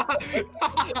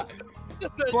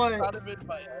 That's not him in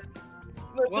my head.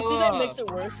 The thing that makes it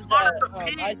worse is that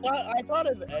I thought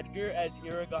of Edgar as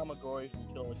Iragamagori from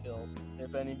Kill la Kill.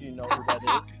 If any of you know who that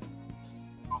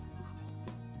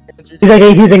is. He's like,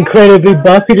 he's incredibly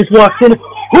buff. He just walks in.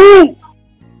 Whoo!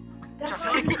 I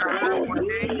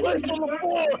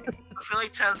feel feel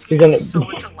like Tyler's He's gonna be gonna- so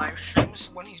into live streams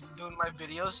when he's doing my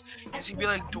videos. He's gonna be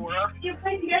like, Dora, do you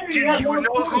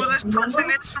know who this person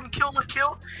is from Kill la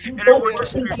Kill? And everyone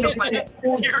just hears him like,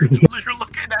 you're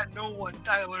looking at no one,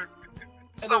 Tyler.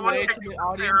 By the way, to the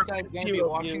audience that's gonna be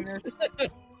watching this.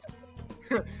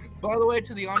 By the way,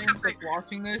 to the audience that's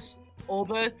watching this,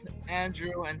 Obeth,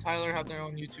 Andrew, and Tyler have their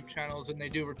own YouTube channels, and they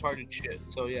do retarded shit.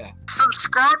 So yeah.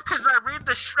 Subscribe because I read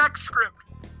the Shrek script.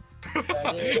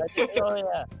 I did, oh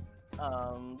yeah.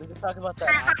 We can talk about that.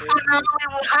 Season after. finale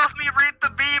will have me read the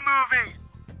B movie.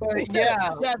 But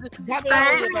yeah, Yeah, this that's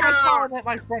how I met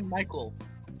my friend Michael.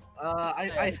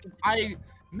 I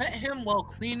met him while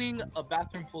cleaning a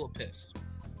bathroom full of piss.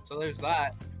 So there's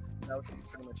that. that was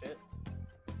pretty much it.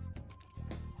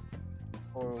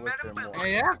 Or was Met there him by Oh more?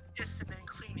 yeah. kissing and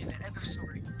cleaning. The end of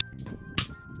story.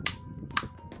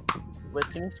 Wait,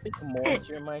 can you speak more to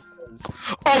your mic?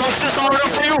 Oh, what's this all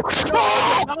for you? No,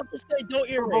 I was about to say, don't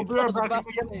ear Bro, rape. be right I was back. about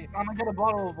to say, I'm gonna get a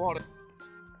bottle of water.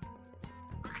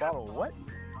 bottle what?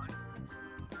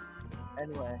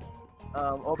 Anyway,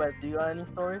 Obed, do you got any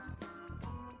stories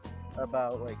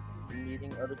about like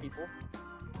meeting other people,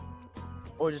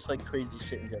 or just like crazy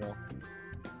shit in general?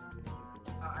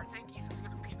 I think Ethan's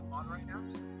gonna pee in the bottle right now.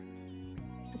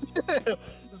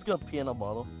 Just gonna pee in a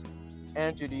bottle.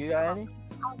 Andrew, do you got any?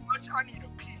 How much I need to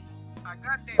pee? I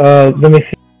goddamn. Let me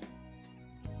see.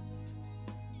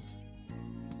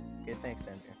 Okay, thanks,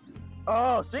 Andrew.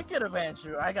 Oh, speaking of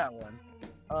Andrew, I got one.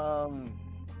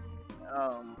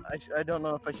 I don't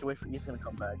know if I should wait for Ethan to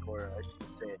come back or I should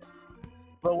just say it.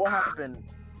 But what happened?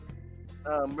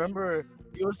 Remember,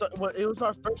 it was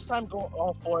our first time going,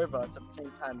 all four of us at the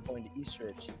same time going to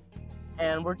Eastridge,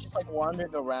 and we're just like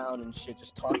wandering around and shit,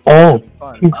 just talking, Oh. having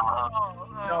fun. No.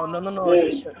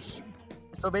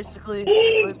 So basically,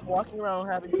 we're just walking around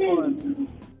having fun.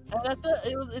 And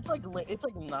it's like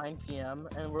 9 p.m.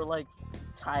 and we're like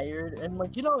tired and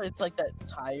like it's like that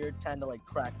tired kind of like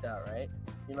cracked out, right?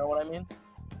 You know what I mean?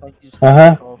 Like you just feel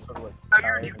like all sort of like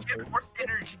tired You and get shit. more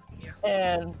energy. Yeah.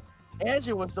 And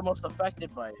Andrew was the most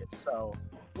affected by it, so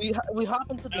we hop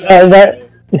into the that-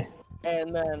 elevator,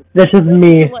 and then This is it's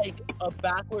me. like a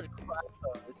backward crack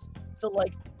goes. So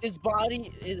like his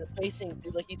body is facing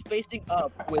he's facing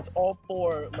up with all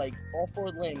four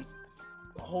limbs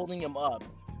holding him up.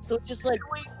 So it's just like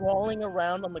crawling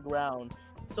around on the ground.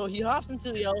 So he hops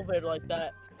into the elevator like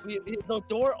that. The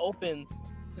door opens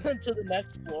to the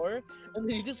next floor, and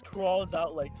then he just crawls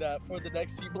out like that for the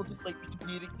next people just like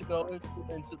needing to go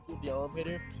into the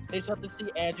elevator. They just have to see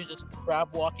Andrew just crab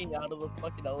walking out of the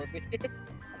fucking elevator.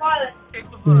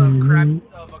 Shape of a crab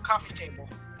of a coffee table,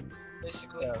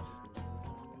 basically. Yeah.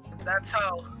 That's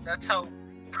how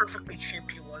perfectly cheap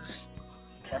he was.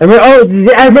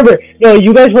 I remember. No,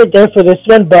 you guys weren't there for this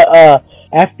one, but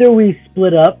after we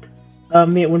split up,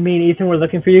 when me and Ethan were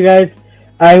looking for you guys,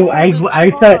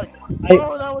 I thought.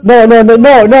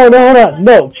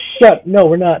 No, shut. No,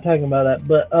 we're not talking about that.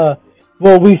 But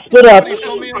well, we split up, What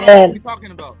are you and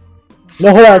talking about?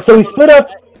 no, hold on. So we split up.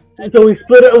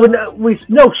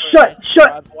 No, shut.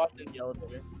 Crab walked in the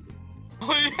elevator.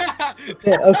 Oh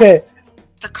yeah. Okay.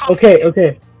 The coffee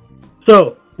Okay.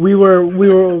 So me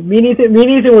and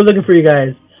Ethan were looking for you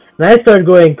guys, and I started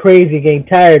going crazy, getting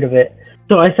tired of it.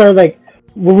 So I started like,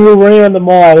 when we were running around the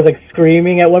mall, I was like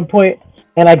screaming at one point,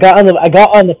 and I got on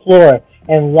the floor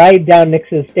and lied down next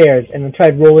to the stairs, and then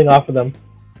tried rolling off of them.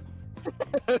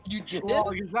 You did?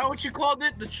 Chlog, is that what you called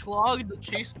it? The chlog, the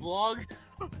chase vlog?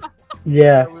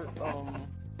 Yeah.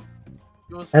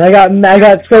 It was And I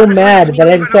got so mad that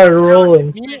I just started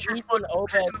rolling. me and Ethan,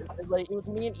 Obed, like it was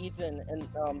me and Ethan,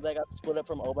 and that got split up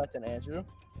from Obed and Andrew,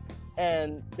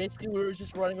 and basically we were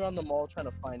just running around the mall trying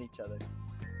to find each other,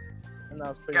 and that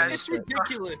was pretty Guys, much It's it.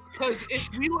 ridiculous because if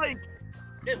we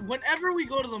whenever we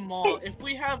go to the mall, if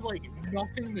we have like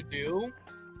nothing to do,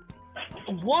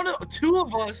 two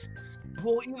of us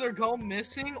will either go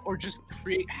missing or just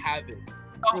create havoc.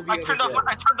 Oh, I turned on my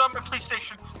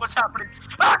PlayStation. What's happening?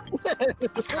 Ah!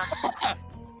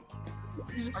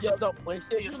 You just yelled out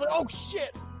PlayStation. You're like, oh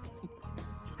shit!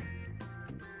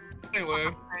 Anyway,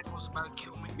 Man was about to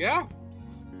kill me. yeah.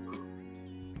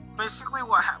 Basically,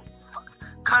 what happened?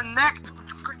 Connect.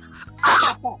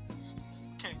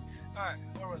 Okay, alright,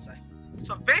 where was I?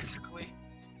 So basically,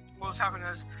 what was happening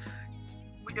is,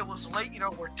 it was late,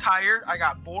 we're tired, I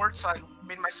got bored, so I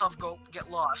made myself go get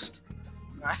lost.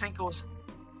 I think it was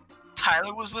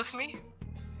Tyler was with me.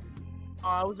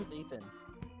 Oh, I was with Ethan.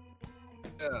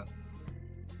 Yeah.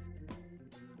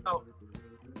 Oh,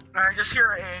 I just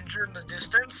hear Andrew in the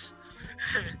distance.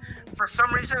 For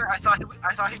some reason, I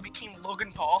thought he became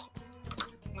Logan Paul.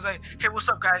 I was like, "Hey, what's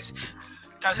up, guys?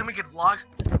 Guys, let me get vlog.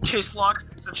 Chase vlog.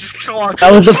 So just show on.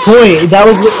 That was the point. That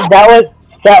was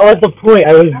the point.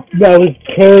 I was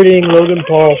carrying Logan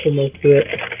Paul for most of it.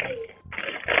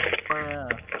 Oh, yeah.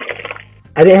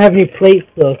 I didn't have any plates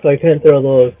though, so I couldn't throw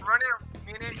those.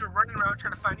 Me and Andrew were running around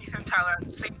trying to find Ethan and Tyler. At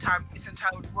the same time, Ethan and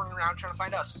Tyler were running around trying to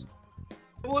find us.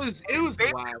 It was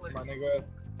wild, my nigga.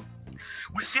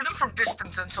 We see them from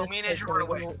distance, and so me and Andrew run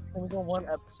away. Can we go one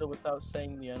episode without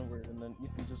saying the N-word, and then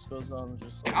Ethan just goes on and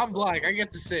just. I'm black. I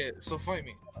get to say it, so fight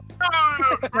me. No,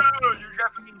 you're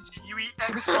Japanese. You eat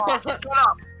eggs raw. Shut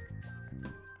up.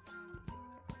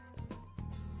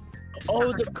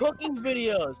 Oh, the cooking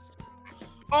videos.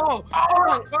 Oh,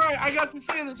 all right. I got to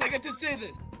say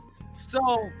this.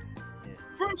 So,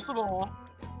 first of all,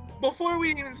 before we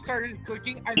even started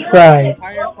cooking, I dropped the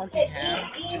entire fucking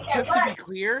ham. Just to be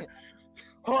clear.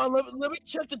 Hold on, let me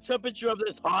check the temperature of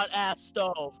this hot ass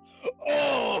stove.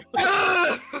 Oh!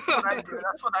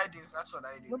 That's what I do.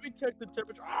 Let me check the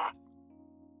temperature. Ah!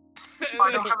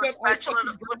 I don't have a spatula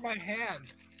to flip my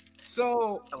hand.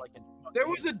 So, there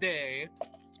was a day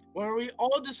where we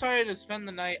all decided to spend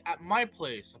the night at my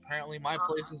place. Apparently, my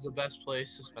place is the best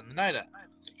place to spend the night at.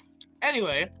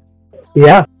 Anyway.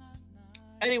 Yeah.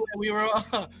 Anyway,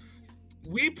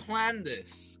 we planned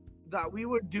this, that we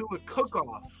would do a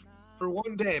cook-off for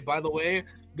one day. By the way,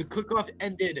 the cook-off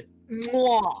ended,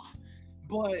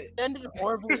 but it ended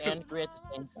horribly and great at the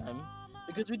same time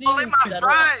because we didn't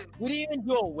even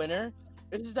do a winner.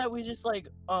 It's just that we just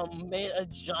made a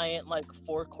giant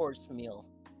 4-course meal.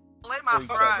 Lay my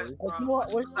fries. Like, you know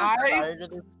what? We're so tired of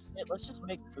this shit. Let's just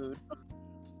make food.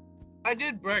 I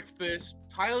did breakfast.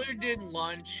 Tyler did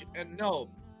lunch, and no.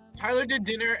 Tyler did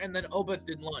dinner, and then Obeth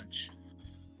did lunch.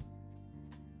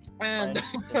 And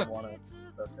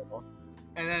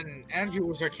and then Andrew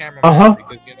was our cameraman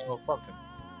because fuck him.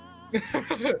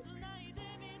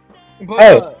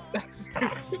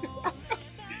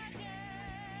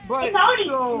 But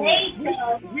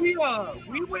we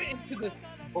went into this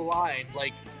blind,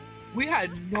 we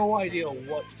had no idea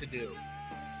what to do.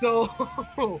 So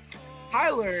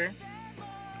Tyler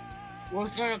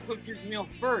was gonna cook his meal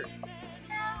first.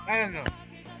 I don't know.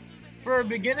 For a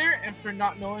beginner and for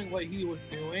not knowing what he was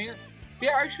doing, he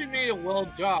actually made a well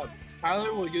job.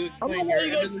 Tyler, will you explain your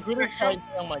end of the spectrum?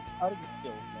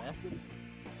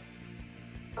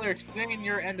 Tyler, explain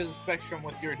your end of the spectrum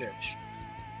with your dish.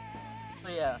 So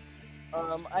yeah,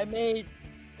 I made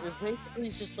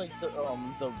basically just the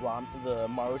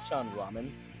Maruchan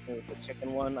ramen. It was the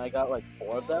chicken one. I got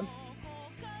 4 of them,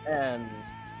 and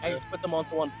I just put them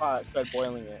onto one pot, started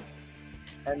boiling it,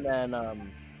 and then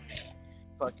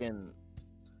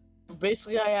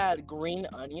basically I had green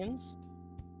onions,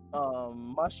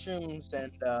 mushrooms,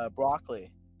 and broccoli,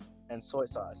 and soy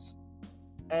sauce.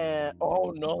 And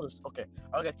oh no, okay,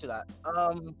 I'll get to that.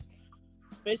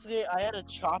 Basically I had to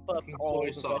chop up all the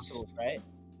vegetables, right?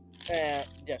 And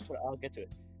yeah, sure, I'll get to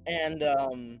it. And I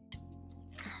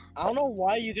don't know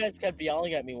why you guys kept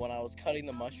yelling at me when I was cutting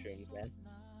the mushrooms, man.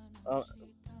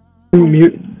 Never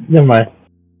mind. Never mind.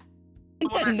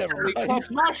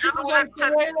 Mushrooms like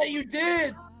the way that you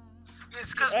did.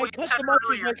 It's because I cut the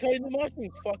mushrooms by cutting the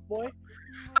mushrooms, fuck boy.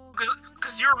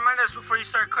 Because you reminded us before you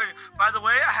started cutting. By the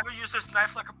way, I haven't used this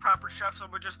knife like a proper chef, so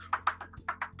we're just.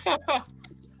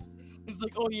 He's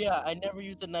like, oh yeah, I never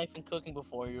used a knife in cooking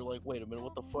before. You're like, wait a minute,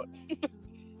 what the fuck?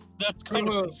 That's kind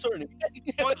of concerning.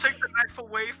 Don't take the knife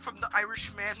away from the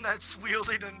Irish man that's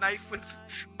wielding a knife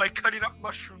by cutting up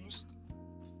mushrooms.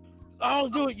 I'll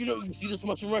do it. You see this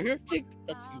mushroom right here?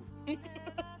 That's you.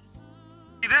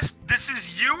 This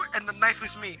is you, and the knife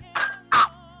is me.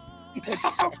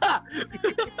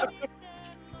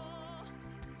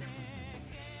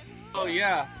 Oh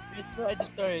yeah. So I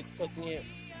just started cooking it,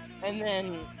 and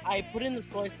then I put in the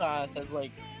soy sauce as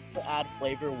to add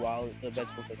flavor while the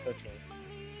vegetables are cooking,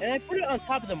 and I put it on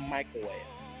top of the microwave.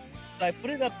 So I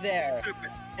put it up there,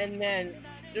 and then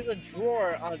there's a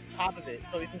drawer on top of it.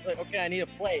 So he's like, okay, I need a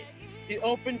plate. He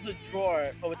opens the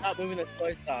drawer, but without moving the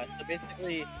soy sauce. So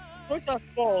basically, soy sauce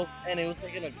falls, and it was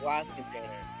in a glass container.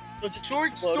 So just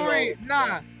short story,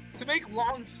 to make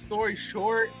long story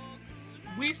short,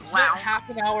 we spent half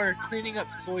an hour cleaning up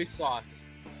soy sauce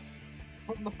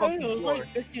from the fucking floor. It was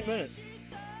 15 minutes.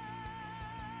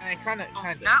 And kind of.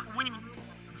 Not we.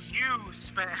 You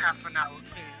spent half an hour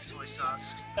cleaning soy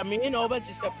sauce. Me and Obed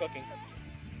just kept cooking.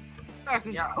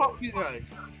 Yeah.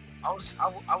 I was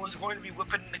going to be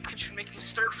whipping in the kitchen making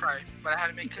stir fry, but I had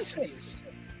to make quesadillas.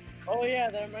 Oh yeah,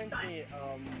 that reminds me.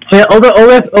 Yeah,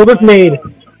 Obeth made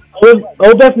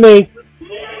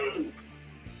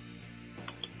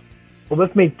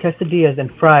quesadillas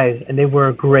and fries, and they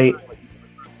were great.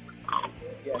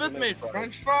 Obeth made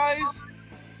French fries.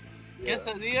 Yeah.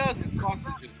 quesadillas and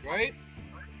sausages, right?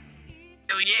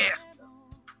 Hell yeah.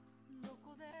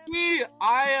 Me,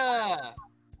 I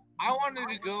wanted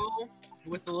to go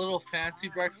with a little fancy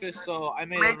breakfast, so I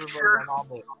made Make everybody sure- an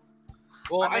omelet.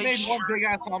 Well, I I make made one sure- big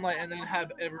ass omelet and then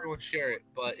have everyone share it.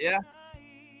 But yeah,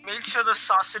 Made sure the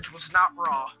sausage was not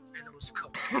raw and it was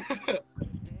cooked.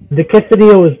 The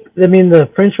quesadilla was. I mean, the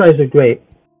French fries are great.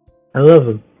 I love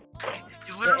them. You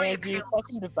Yeah, literally Andrew, you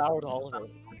fucking devoured all of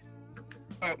it.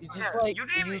 You just Yeah, like you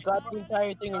didn't you even- got the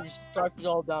entire thing and you scarfed it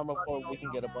all down before we can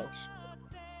get a bunch.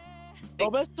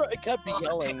 Gomez kept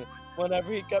yelling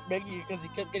whenever he kept making it because he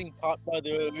kept getting popped by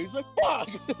the other. He's like, "Fuck!"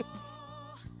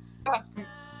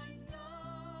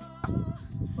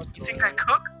 You think I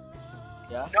cook?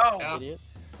 Yeah. No, Yeah. Idiot.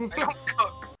 I don't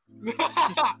cook. Just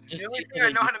The only see thing I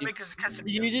like know how to YouTube- make is quesadilla.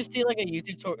 You just see like a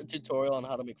YouTube tutorial on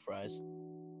how to make fries.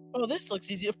 Oh, this looks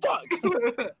easy. Fuck.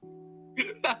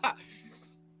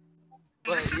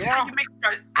 This is yeah. how you make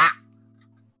fries. Ah!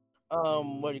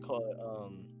 What do you call it?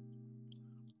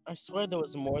 I swear there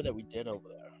was more that we did over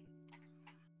there.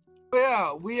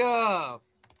 Yeah,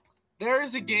 there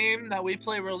is a game that we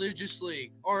play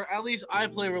religiously, or at least I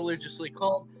play religiously,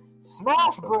 called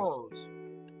Smash Bros.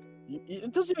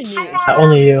 It doesn't even mean Someone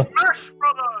Only you. Smash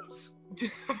Brothers.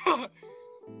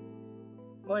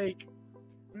 Like,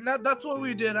 that's what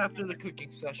we did after the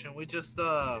cooking session. We just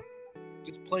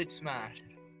played Smash.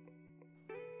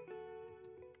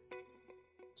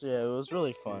 So yeah, it was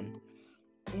really fun.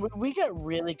 We get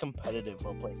really competitive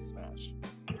while playing Smash.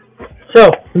 So,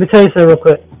 let me tell you something real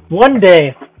quick. One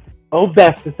day,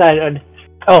 Beth decided,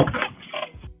 I'm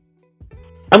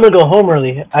gonna go home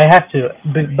early. I have to.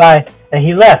 Bye. And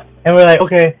he left. And we're like,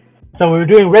 okay. So we were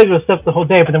doing regular stuff the whole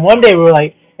day. But then one day we were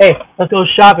like, hey, let's go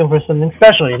shopping for something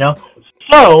special, you know?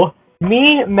 So,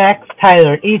 me, Max,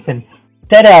 Tyler, and Ethan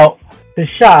set out to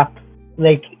shop,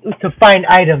 like, to find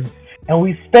items. And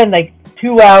we spent like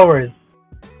 2 hours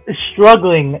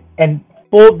struggling and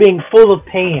being full of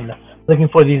pain looking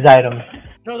for these items.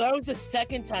 No, that was the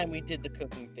second time we did the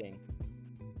cooking thing.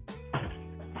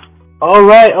 All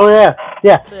right. Oh yeah.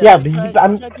 Yeah. So, Yeah. we But tried,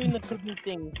 I'm. we tried doing the cooking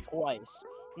thing twice.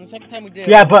 And the second time we did it,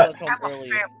 Yeah, we but- left home Have a early,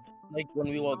 family. like when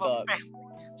we woke Have a up. family.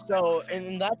 So,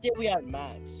 and that day we had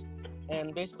Max.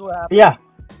 And basically what happened Yeah.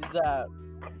 is that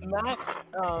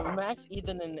Max,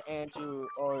 Ethan, and Andrew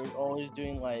are always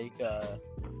doing like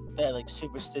that like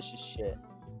superstitious shit.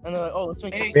 And they're like, oh, let's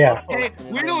make this Yeah. blog Hey, post.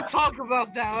 And we then- don't talk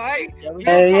about that, right? Yeah, we We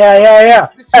don't don't yeah, talk yeah, about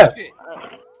yeah. this shit.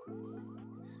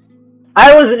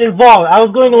 I wasn't involved. I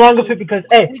was going along with it because,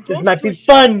 hey, We this go might to a be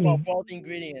shop fun. for all the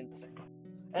ingredients,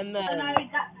 and then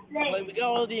like we got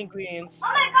all the ingredients,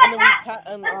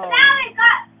 and then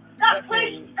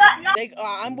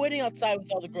I'm waiting outside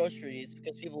with all the groceries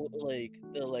because people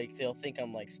they'll think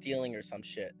I'm like stealing or some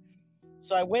shit.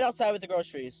 So I wait outside with the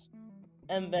groceries,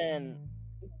 and then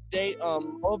they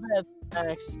Obed,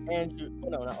 Max, Andrew,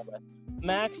 no, not Obed,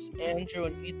 Max, Andrew,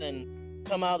 and Ethan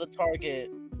come out of the Target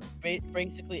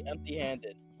basically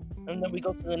empty-handed. And then we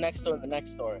go to the next store and the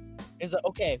next store. It's like,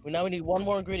 okay, well, now we need one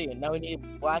more ingredient. Now we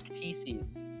need black tea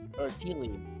seeds or tea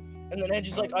leaves. And then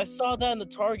Andrew's like, I saw that in the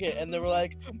Target, and they were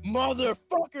like,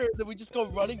 motherfucker! Then we just go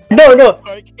running back No, to no. the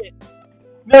Target.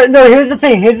 No. Here's the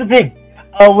thing.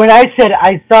 When I said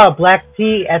I saw black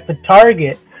tea at the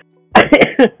Target,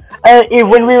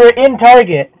 when we were in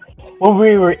Target,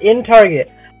 we were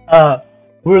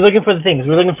looking for the things.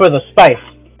 We were looking for the spice.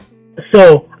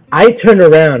 So I turn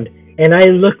around and I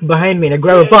look behind me and I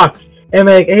grab a box and I'm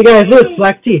like, hey guys, look,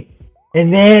 black tea.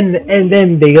 And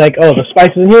then they like, oh, the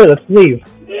spice is in here. Let's leave.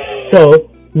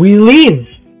 So we leave.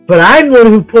 But I'm the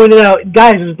one who pointed out,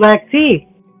 guys, there's black tea.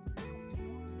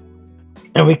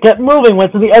 And we kept moving,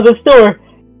 went to the other store.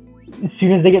 As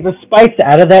soon as they get the spice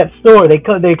out of that store, they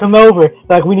come over,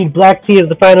 like, we need black tea as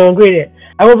the final ingredient.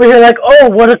 I'm over here like, oh,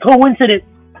 what a coincidence.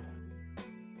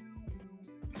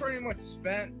 Pretty much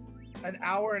spent an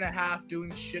hour and a half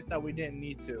doing shit that we didn't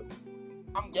need to.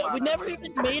 I'm Yeah, glad we I never waited.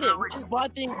 even made it. We just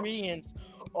bought the ingredients.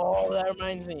 Oh, that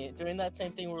reminds me. During that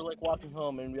same thing, we were like walking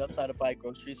home and we also had to buy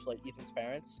groceries for like Ethan's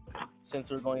parents since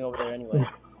we were going over there anyway.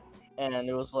 And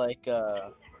it was like,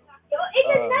 they're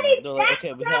like,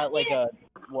 okay, we had like a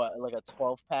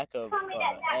 12-pack of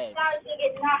eggs.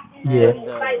 Yeah. And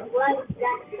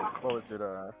what was it?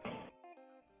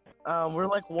 We're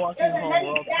like walking home, we're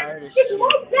all tired as shit.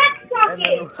 And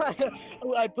then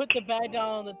I put the bag down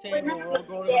on the table, we're all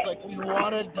going, it was like, we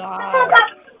wanna die.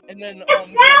 And then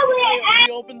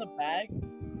we opened the bag,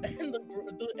 and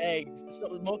the eggs, so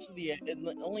most of the eggs, and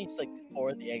only like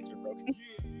 4 of the eggs are broken.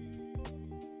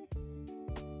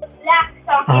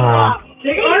 Ah,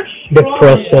 They are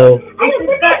depresso.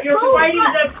 You're fighting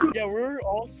them. Yeah, we're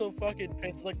also fucking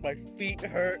pissed. Like my feet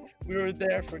hurt. We were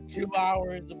there for 2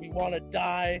 hours and we want to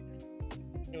die.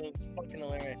 It was fucking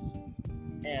hilarious.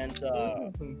 And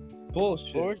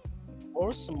Bullshit.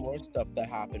 or some more stuff that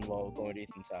happened while going to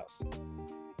Ethan's house.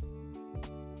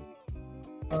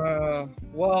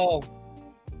 Well,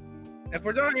 if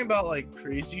we're talking about like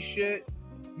crazy shit,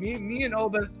 me and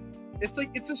Obeth, it's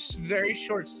a very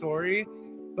short story,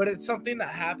 but it's something that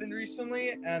happened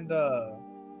recently, and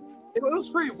it was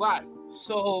pretty whack.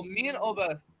 So me and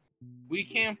Obeth, we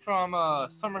came from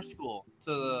summer school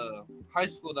to the high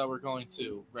school that we're going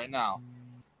to right now,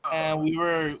 and we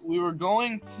were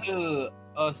going to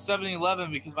a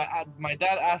 7-Eleven because my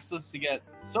dad asked us to get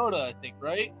soda, I think,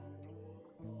 right?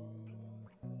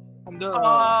 And,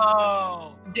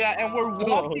 yeah, and we're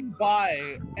walking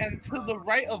by, and to the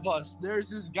right of us, there's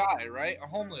this guy, right? A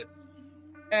homeless.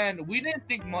 And we didn't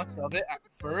think much of it at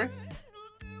first.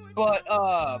 But,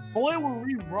 boy, were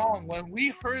we wrong when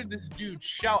we heard this dude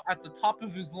shout at the top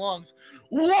of his lungs,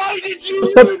 "Why did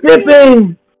you Stop leave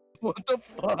skipping! What the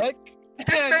fuck?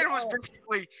 This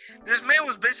man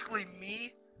was basically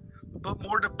me, but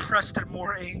more depressed and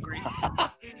more angry.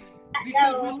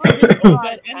 Because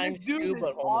and this dude is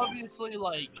obviously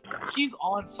like, he's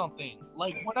on something.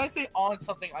 Like, when I say on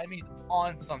something, I mean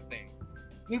on something.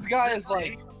 This guy is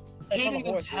like hitting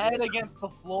his head against the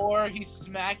floor, he's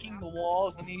smacking the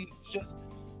walls, and he's just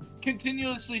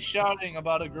continuously shouting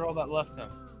about a girl that left him.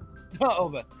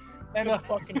 And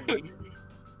fucking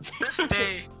This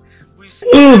day, we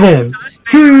Even. to this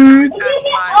day, we pass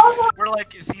by. We're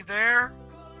like, is he there?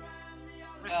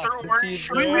 Mr. Orange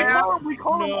Shirt Man? we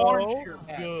call him No. Orange Shirt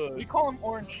Man. Good. We call him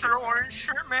Orange Shirt. Mr. Orange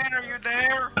Shirt Man, are you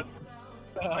there?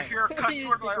 I hear a cuss He's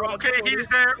word like, the okay, he's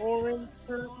there. Orange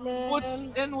shirt man.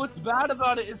 What's bad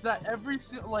about it is that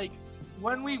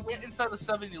when we went inside the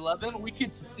 7-Eleven, we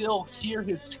could still hear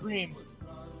his screams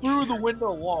through the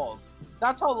window walls.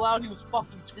 That's how loud he was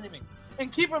fucking screaming.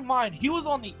 And keep in mind, he was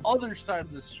on the other side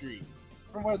of the street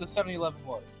from where the 7-Eleven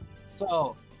was.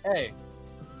 So, hey,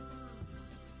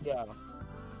 Yeah.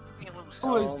 it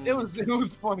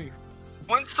was funny.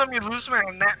 Win some, you lose, man,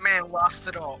 and that man lost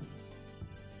it all.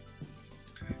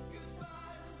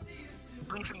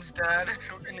 Ethan's dad,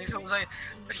 and he was like,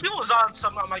 he was on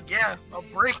something. I'm like, yeah, a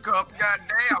breakup,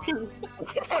 goddamn.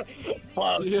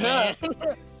 Fuck, Yeah. man.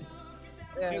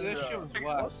 Yeah, And, that shit was hey,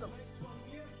 wild. awesome.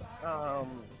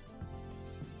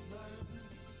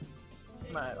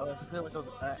 I feel like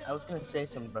I was gonna say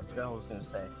something, but I forgot what I was gonna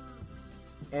say.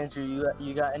 Andrew,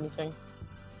 you got anything?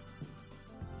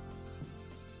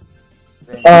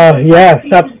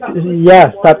 Stop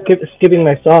skipping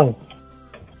my song.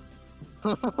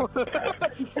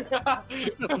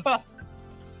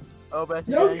 Oh, Beth,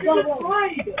 No, you go got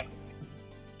anything? hide.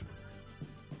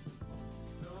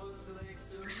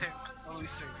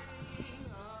 Listen.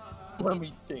 Let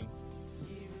me think.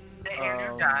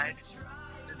 Andrew died.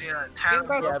 Did a town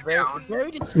Yeah, down.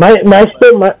 very My Did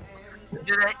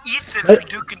a Ethan for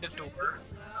duking the door.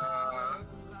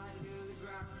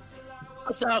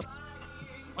 What's house?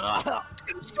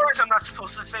 Stories I'm not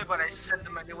supposed to say, but I said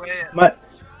them anyway.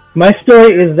 my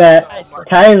story is that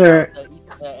Tyler.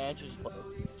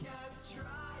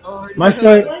 My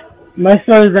story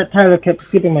is that Tyler kept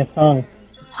skipping my song.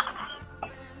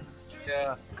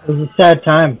 Yeah. It was a sad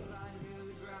time.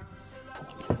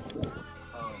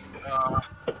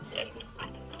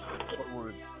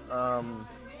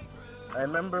 I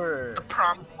remember. The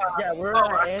prom. Yeah, we're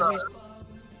at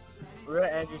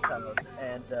Andrew's house,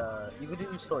 and you can do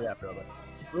your story after, but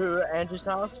we were at Andrew's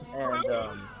house, and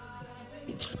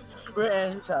we're at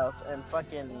Andrew's house, and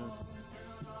fucking,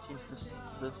 jeez,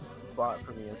 this bot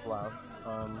for me is loud.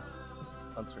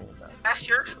 I'm turning it down. That's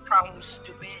your problem,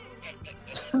 stupid.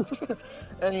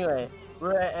 Anyway,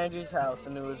 we're at Andrew's house,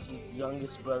 and it was his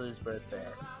youngest brother's birthday,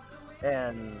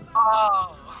 and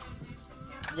Oh.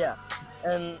 yeah,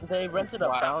 and they rented a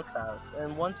bounce house,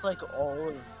 and once like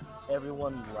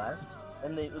everyone left,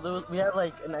 and we had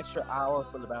like an extra hour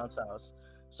for the bounce house.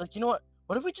 So like, you know what?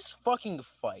 What if we just fucking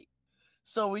fight?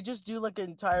 So we just do like an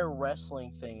entire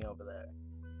wrestling thing over there,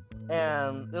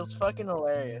 and it was fucking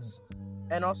hilarious,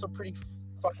 and also pretty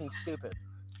fucking stupid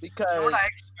because You know what I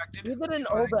expected? Ethan and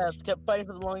Obeth kept fighting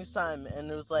for the longest time, and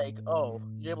it was like, oh,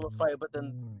 you're able to fight, but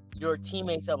then your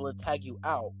teammates able to tag you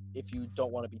out if you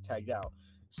don't want to be tagged out.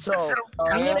 So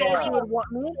me and Andrew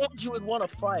would want to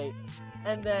fight,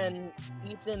 and then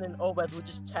Ethan and Obeth would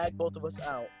just tag both of us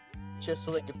out, just so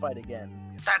they could fight again.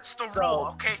 That's the rule,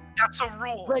 okay? That's a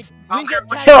rule. Like I we don't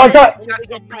get care tagged what out, you and say,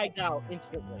 they get tagged out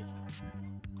instantly.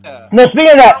 Yeah. No, speaking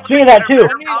of that too.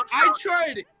 I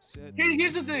tried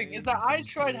Here's the thing: is that I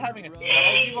tried having a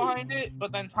strategy behind it,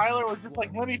 but then Tyler was just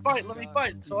like, "Let me fight."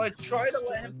 So I tried to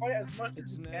let him fight as much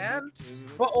as he can,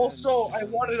 but also I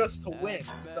wanted us to win.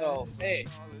 So hey.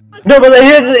 No, but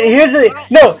here's the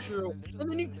no. And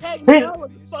then you tagged me out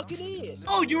like a fucking idiot.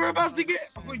 Oh, you were about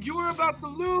to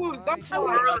lose. That's how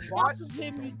I thought.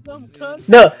 Him, you dumb cunt.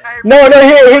 No.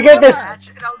 Here, get this.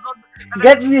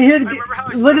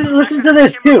 Listen to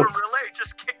this too.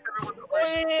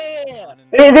 Yeah.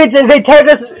 They tagged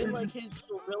us. In like his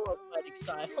gorilla fighting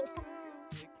style.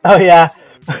 Oh yeah.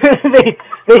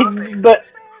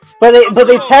 But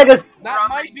they tag us.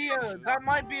 That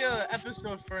might be a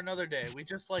episode for another day. We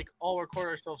just like all record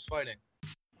ourselves fighting.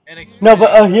 And No,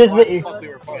 but here's what the fuck we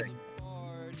were fighting.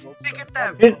 Look at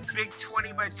that big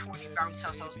 20 by 20 bounce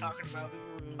house I was talking about.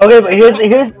 Okay, but here's.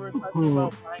 We're talking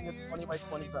about buying a 20 by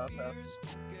 20 bounce house.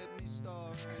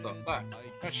 So facts.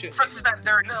 That shit. Sucks is that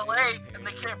they're in LA and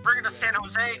they can't bring it to San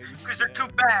Jose because they're too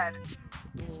bad.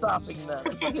 Stopping them.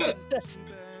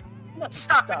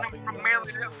 Stopping them from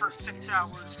mailing it for 6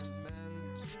 hours.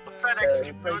 The FedEx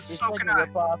can do it, so can I.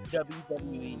 It's like a rip-off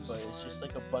WWE, but it's just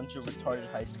like a bunch of retarded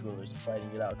high schoolers fighting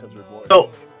it out because we're bored.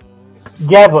 So,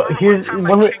 yeah, but here's I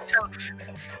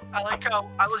like how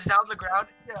I was down the ground.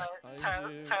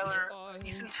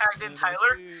 Ethan tagged in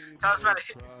Tyler. Tyler's about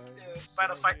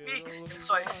to fight me, and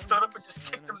so I stood up and just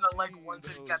kicked him in the leg once,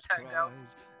 and he got tagged out.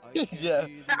 Yeah.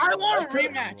 I want a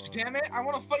rematch, damn it! I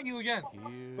want to fight you again.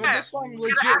 But this one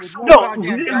legit. No,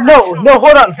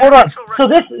 hold on. So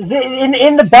this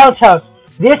in the bounce house,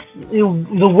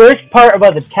 the worst part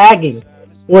about the tagging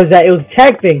was that it was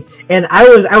tag thing, and I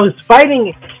was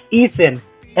fighting Ethan,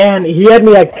 and he had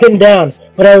me like pinned down,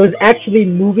 but I was actually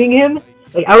moving him,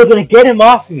 like I was gonna get him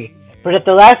off me, but at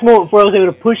the last moment before I was able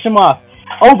to push him off,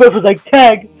 Obed was like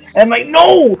tag, and I'm like,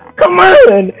 no, come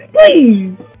on,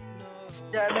 please.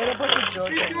 Yeah, I made a bunch of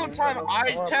jokes. Every single time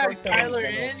I tagged Tyler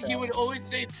in, he would always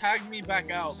say tag me back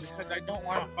out because I don't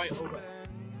want to fight Obed.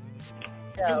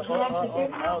 Yeah,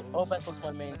 Obed was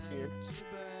my main fear.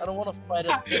 I don't want to fight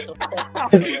him.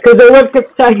 Because they were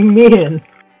kept tagging me in.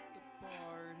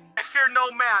 I fear no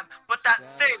man, but that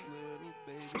thing.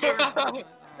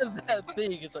 That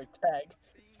thing is like tag.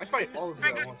 I fight all of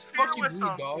them. Fucking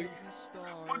rude, dog.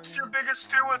 What's your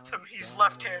biggest fear with him? He's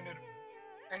left-handed,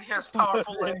 and he has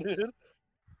powerful legs.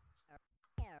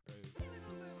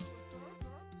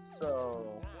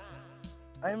 So,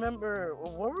 I remember,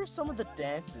 what were some of the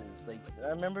dances? Like, I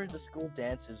remember the school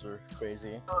dances were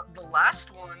crazy. The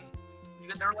last one,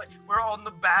 they're like, we're all in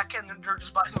the back, and then they're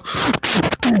just like,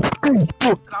 and I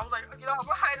was like, I'm gonna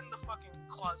hide in the fucking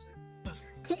closet.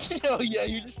 Oh yeah,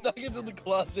 you just snuck into the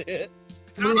closet.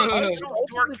 Through the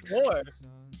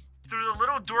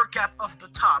little door gap of the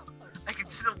top, I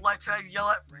can see the lights, and I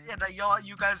yell at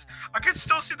you guys. I can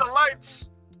still see the lights.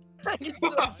 I can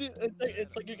still see.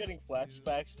 It's like you're getting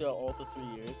flashbacks to all the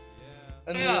 3 years,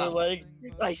 and you're like,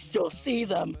 I still see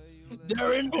them.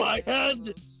 They're in my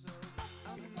head.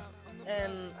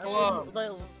 And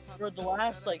for the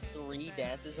last like 3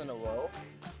 dances in a row,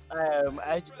 I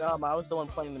was the one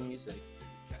playing the music.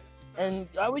 And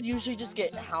I would usually just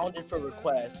get hounded for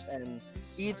requests, and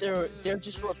either they're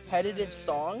just repetitive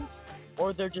songs,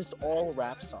 or they're just all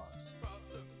rap songs.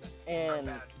 And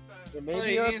it may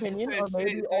be your opinion, or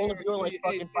maybe all of you are like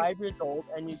fucking 5 years old,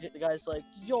 and you get the guys like,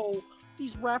 yo,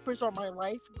 these rappers are my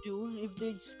life, dude. If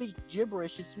they speak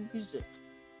gibberish, it's music.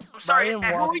 I'm sorry,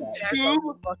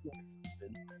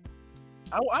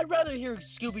 I'd rather hear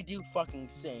Scooby-Doo fucking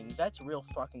sing. That's real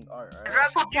fucking art, right?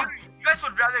 You guys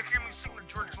would rather hear me sing the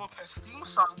George Lopez theme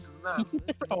song than that.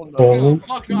 Oh no.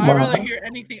 Fuck no, I'd rather hear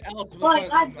anything else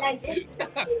besides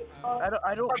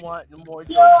I don't want more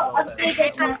George Lopez. I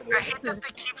hate that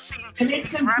they keep singing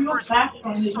these rappers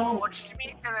so much to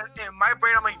me, and in my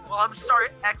brain I'm like, well, I'm sorry,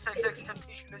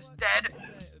 XXXTentacion is dead.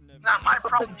 Not my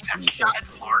problem, he got shot in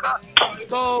Florida.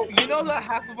 So, you know that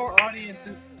half of our audience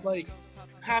is like,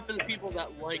 half of the people that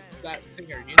like that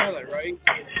singer, you know that, right?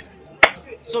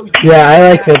 So yeah, I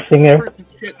like that singer.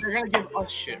 Shit, they're gonna give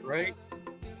us shit, right?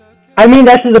 I mean,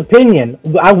 that's his opinion.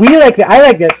 I like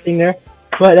that singer,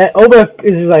 but that Obed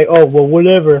is like, oh well,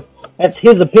 whatever. That's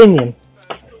his opinion.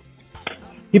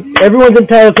 Everyone's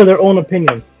entitled to their own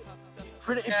opinion.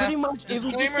 Pretty much, if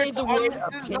you just say the word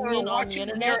opinion on the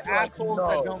internet, like, assholes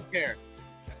that don't care.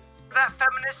 That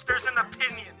feminist, there's an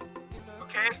opinion,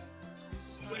 okay?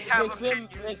 We have opinions.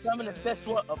 They come in the best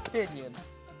what opinion.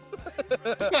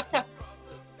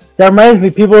 That reminds me,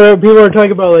 people are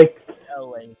talking about like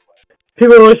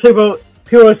people always talk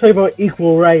about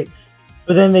equal rights,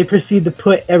 but then they proceed to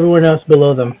put everyone else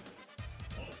below them.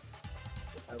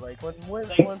 Like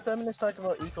when feminists talk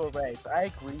about equal rights, I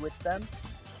agree with them,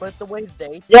 but the way they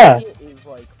take Yeah. it is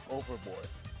like overboard.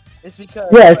 It's because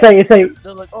Yeah, it's like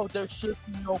they're like, oh, there should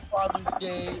be no Father's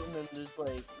Day, and then there's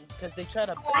like, because they try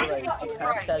to like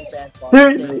hashtag ban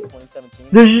Father's Day in 2017,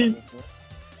 there's- 2018,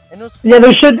 and it was yeah,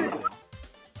 fucking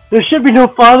there should be no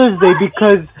Father's Day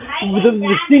because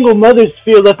the single mothers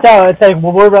feel left out. It's like,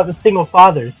 well, what about the single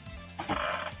fathers?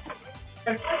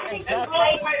 exactly.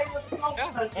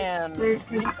 And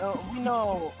we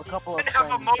know a couple of Men have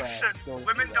friends emotion. that go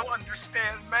Women through don't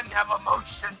understand. Men have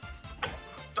emotion.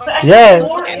 Yeah.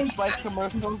 that. And Spice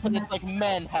commercials, and it's like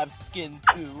men have skin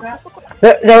too.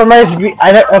 That reminds me.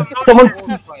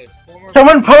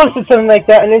 Someone posted something like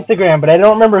that on Instagram, but I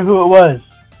don't remember who it was.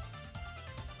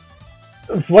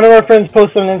 One of our friends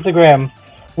posted on Instagram.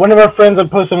 One of our friends would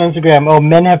post on Instagram, oh,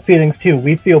 men have feelings too.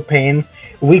 We feel pain.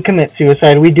 We commit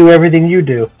suicide. We do everything you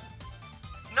do.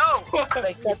 No.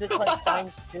 Like, it's like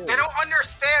times two. They don't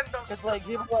understand those. Because like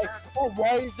people are like, oh,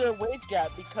 why is there a wage gap?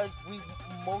 Because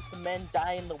most men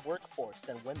die in the workforce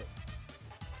than women.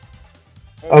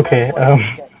 And Okay, that's why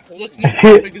we get paid. This new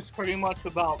topic is pretty much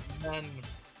about men.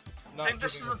 I think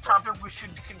this is a topic we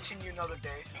should continue another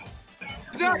day.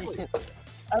 Exactly.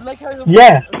 I like how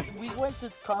Yeah. we went to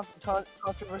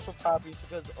controversial topics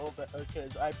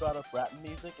because I brought up rap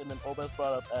music and then Obed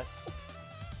brought up X.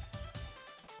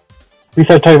 We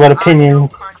started talking about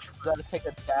opinions. Gotta take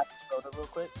a dab soda real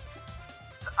quick.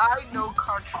 I know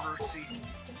controversy.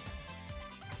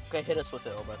 Okay, hit us with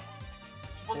it, Obed.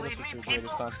 Believe me, your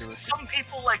greatest controversy. some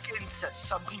people like incest,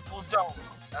 some people don't.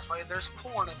 That's why there's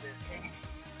porn of it.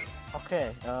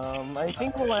 Okay, I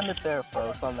think we'll end it there,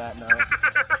 folks, on that note.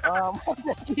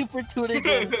 Thank you for tuning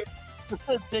in.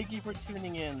 Thank you for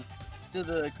tuning in to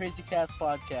the Crazy Cast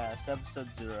Podcast, episode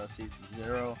 0, season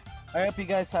 0. I hope you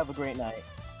guys have a great night,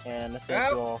 and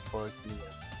thank you all for tuning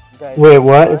in. You guys Wait, have a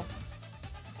what? good night.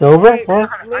 It's over? Hey,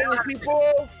 What? later,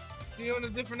 people. See you in a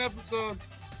different episode.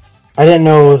 I didn't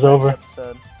know it was Next over.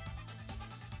 episode.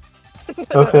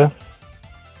 Okay.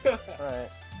 Alright,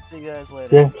 see you guys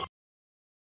later. Yeah.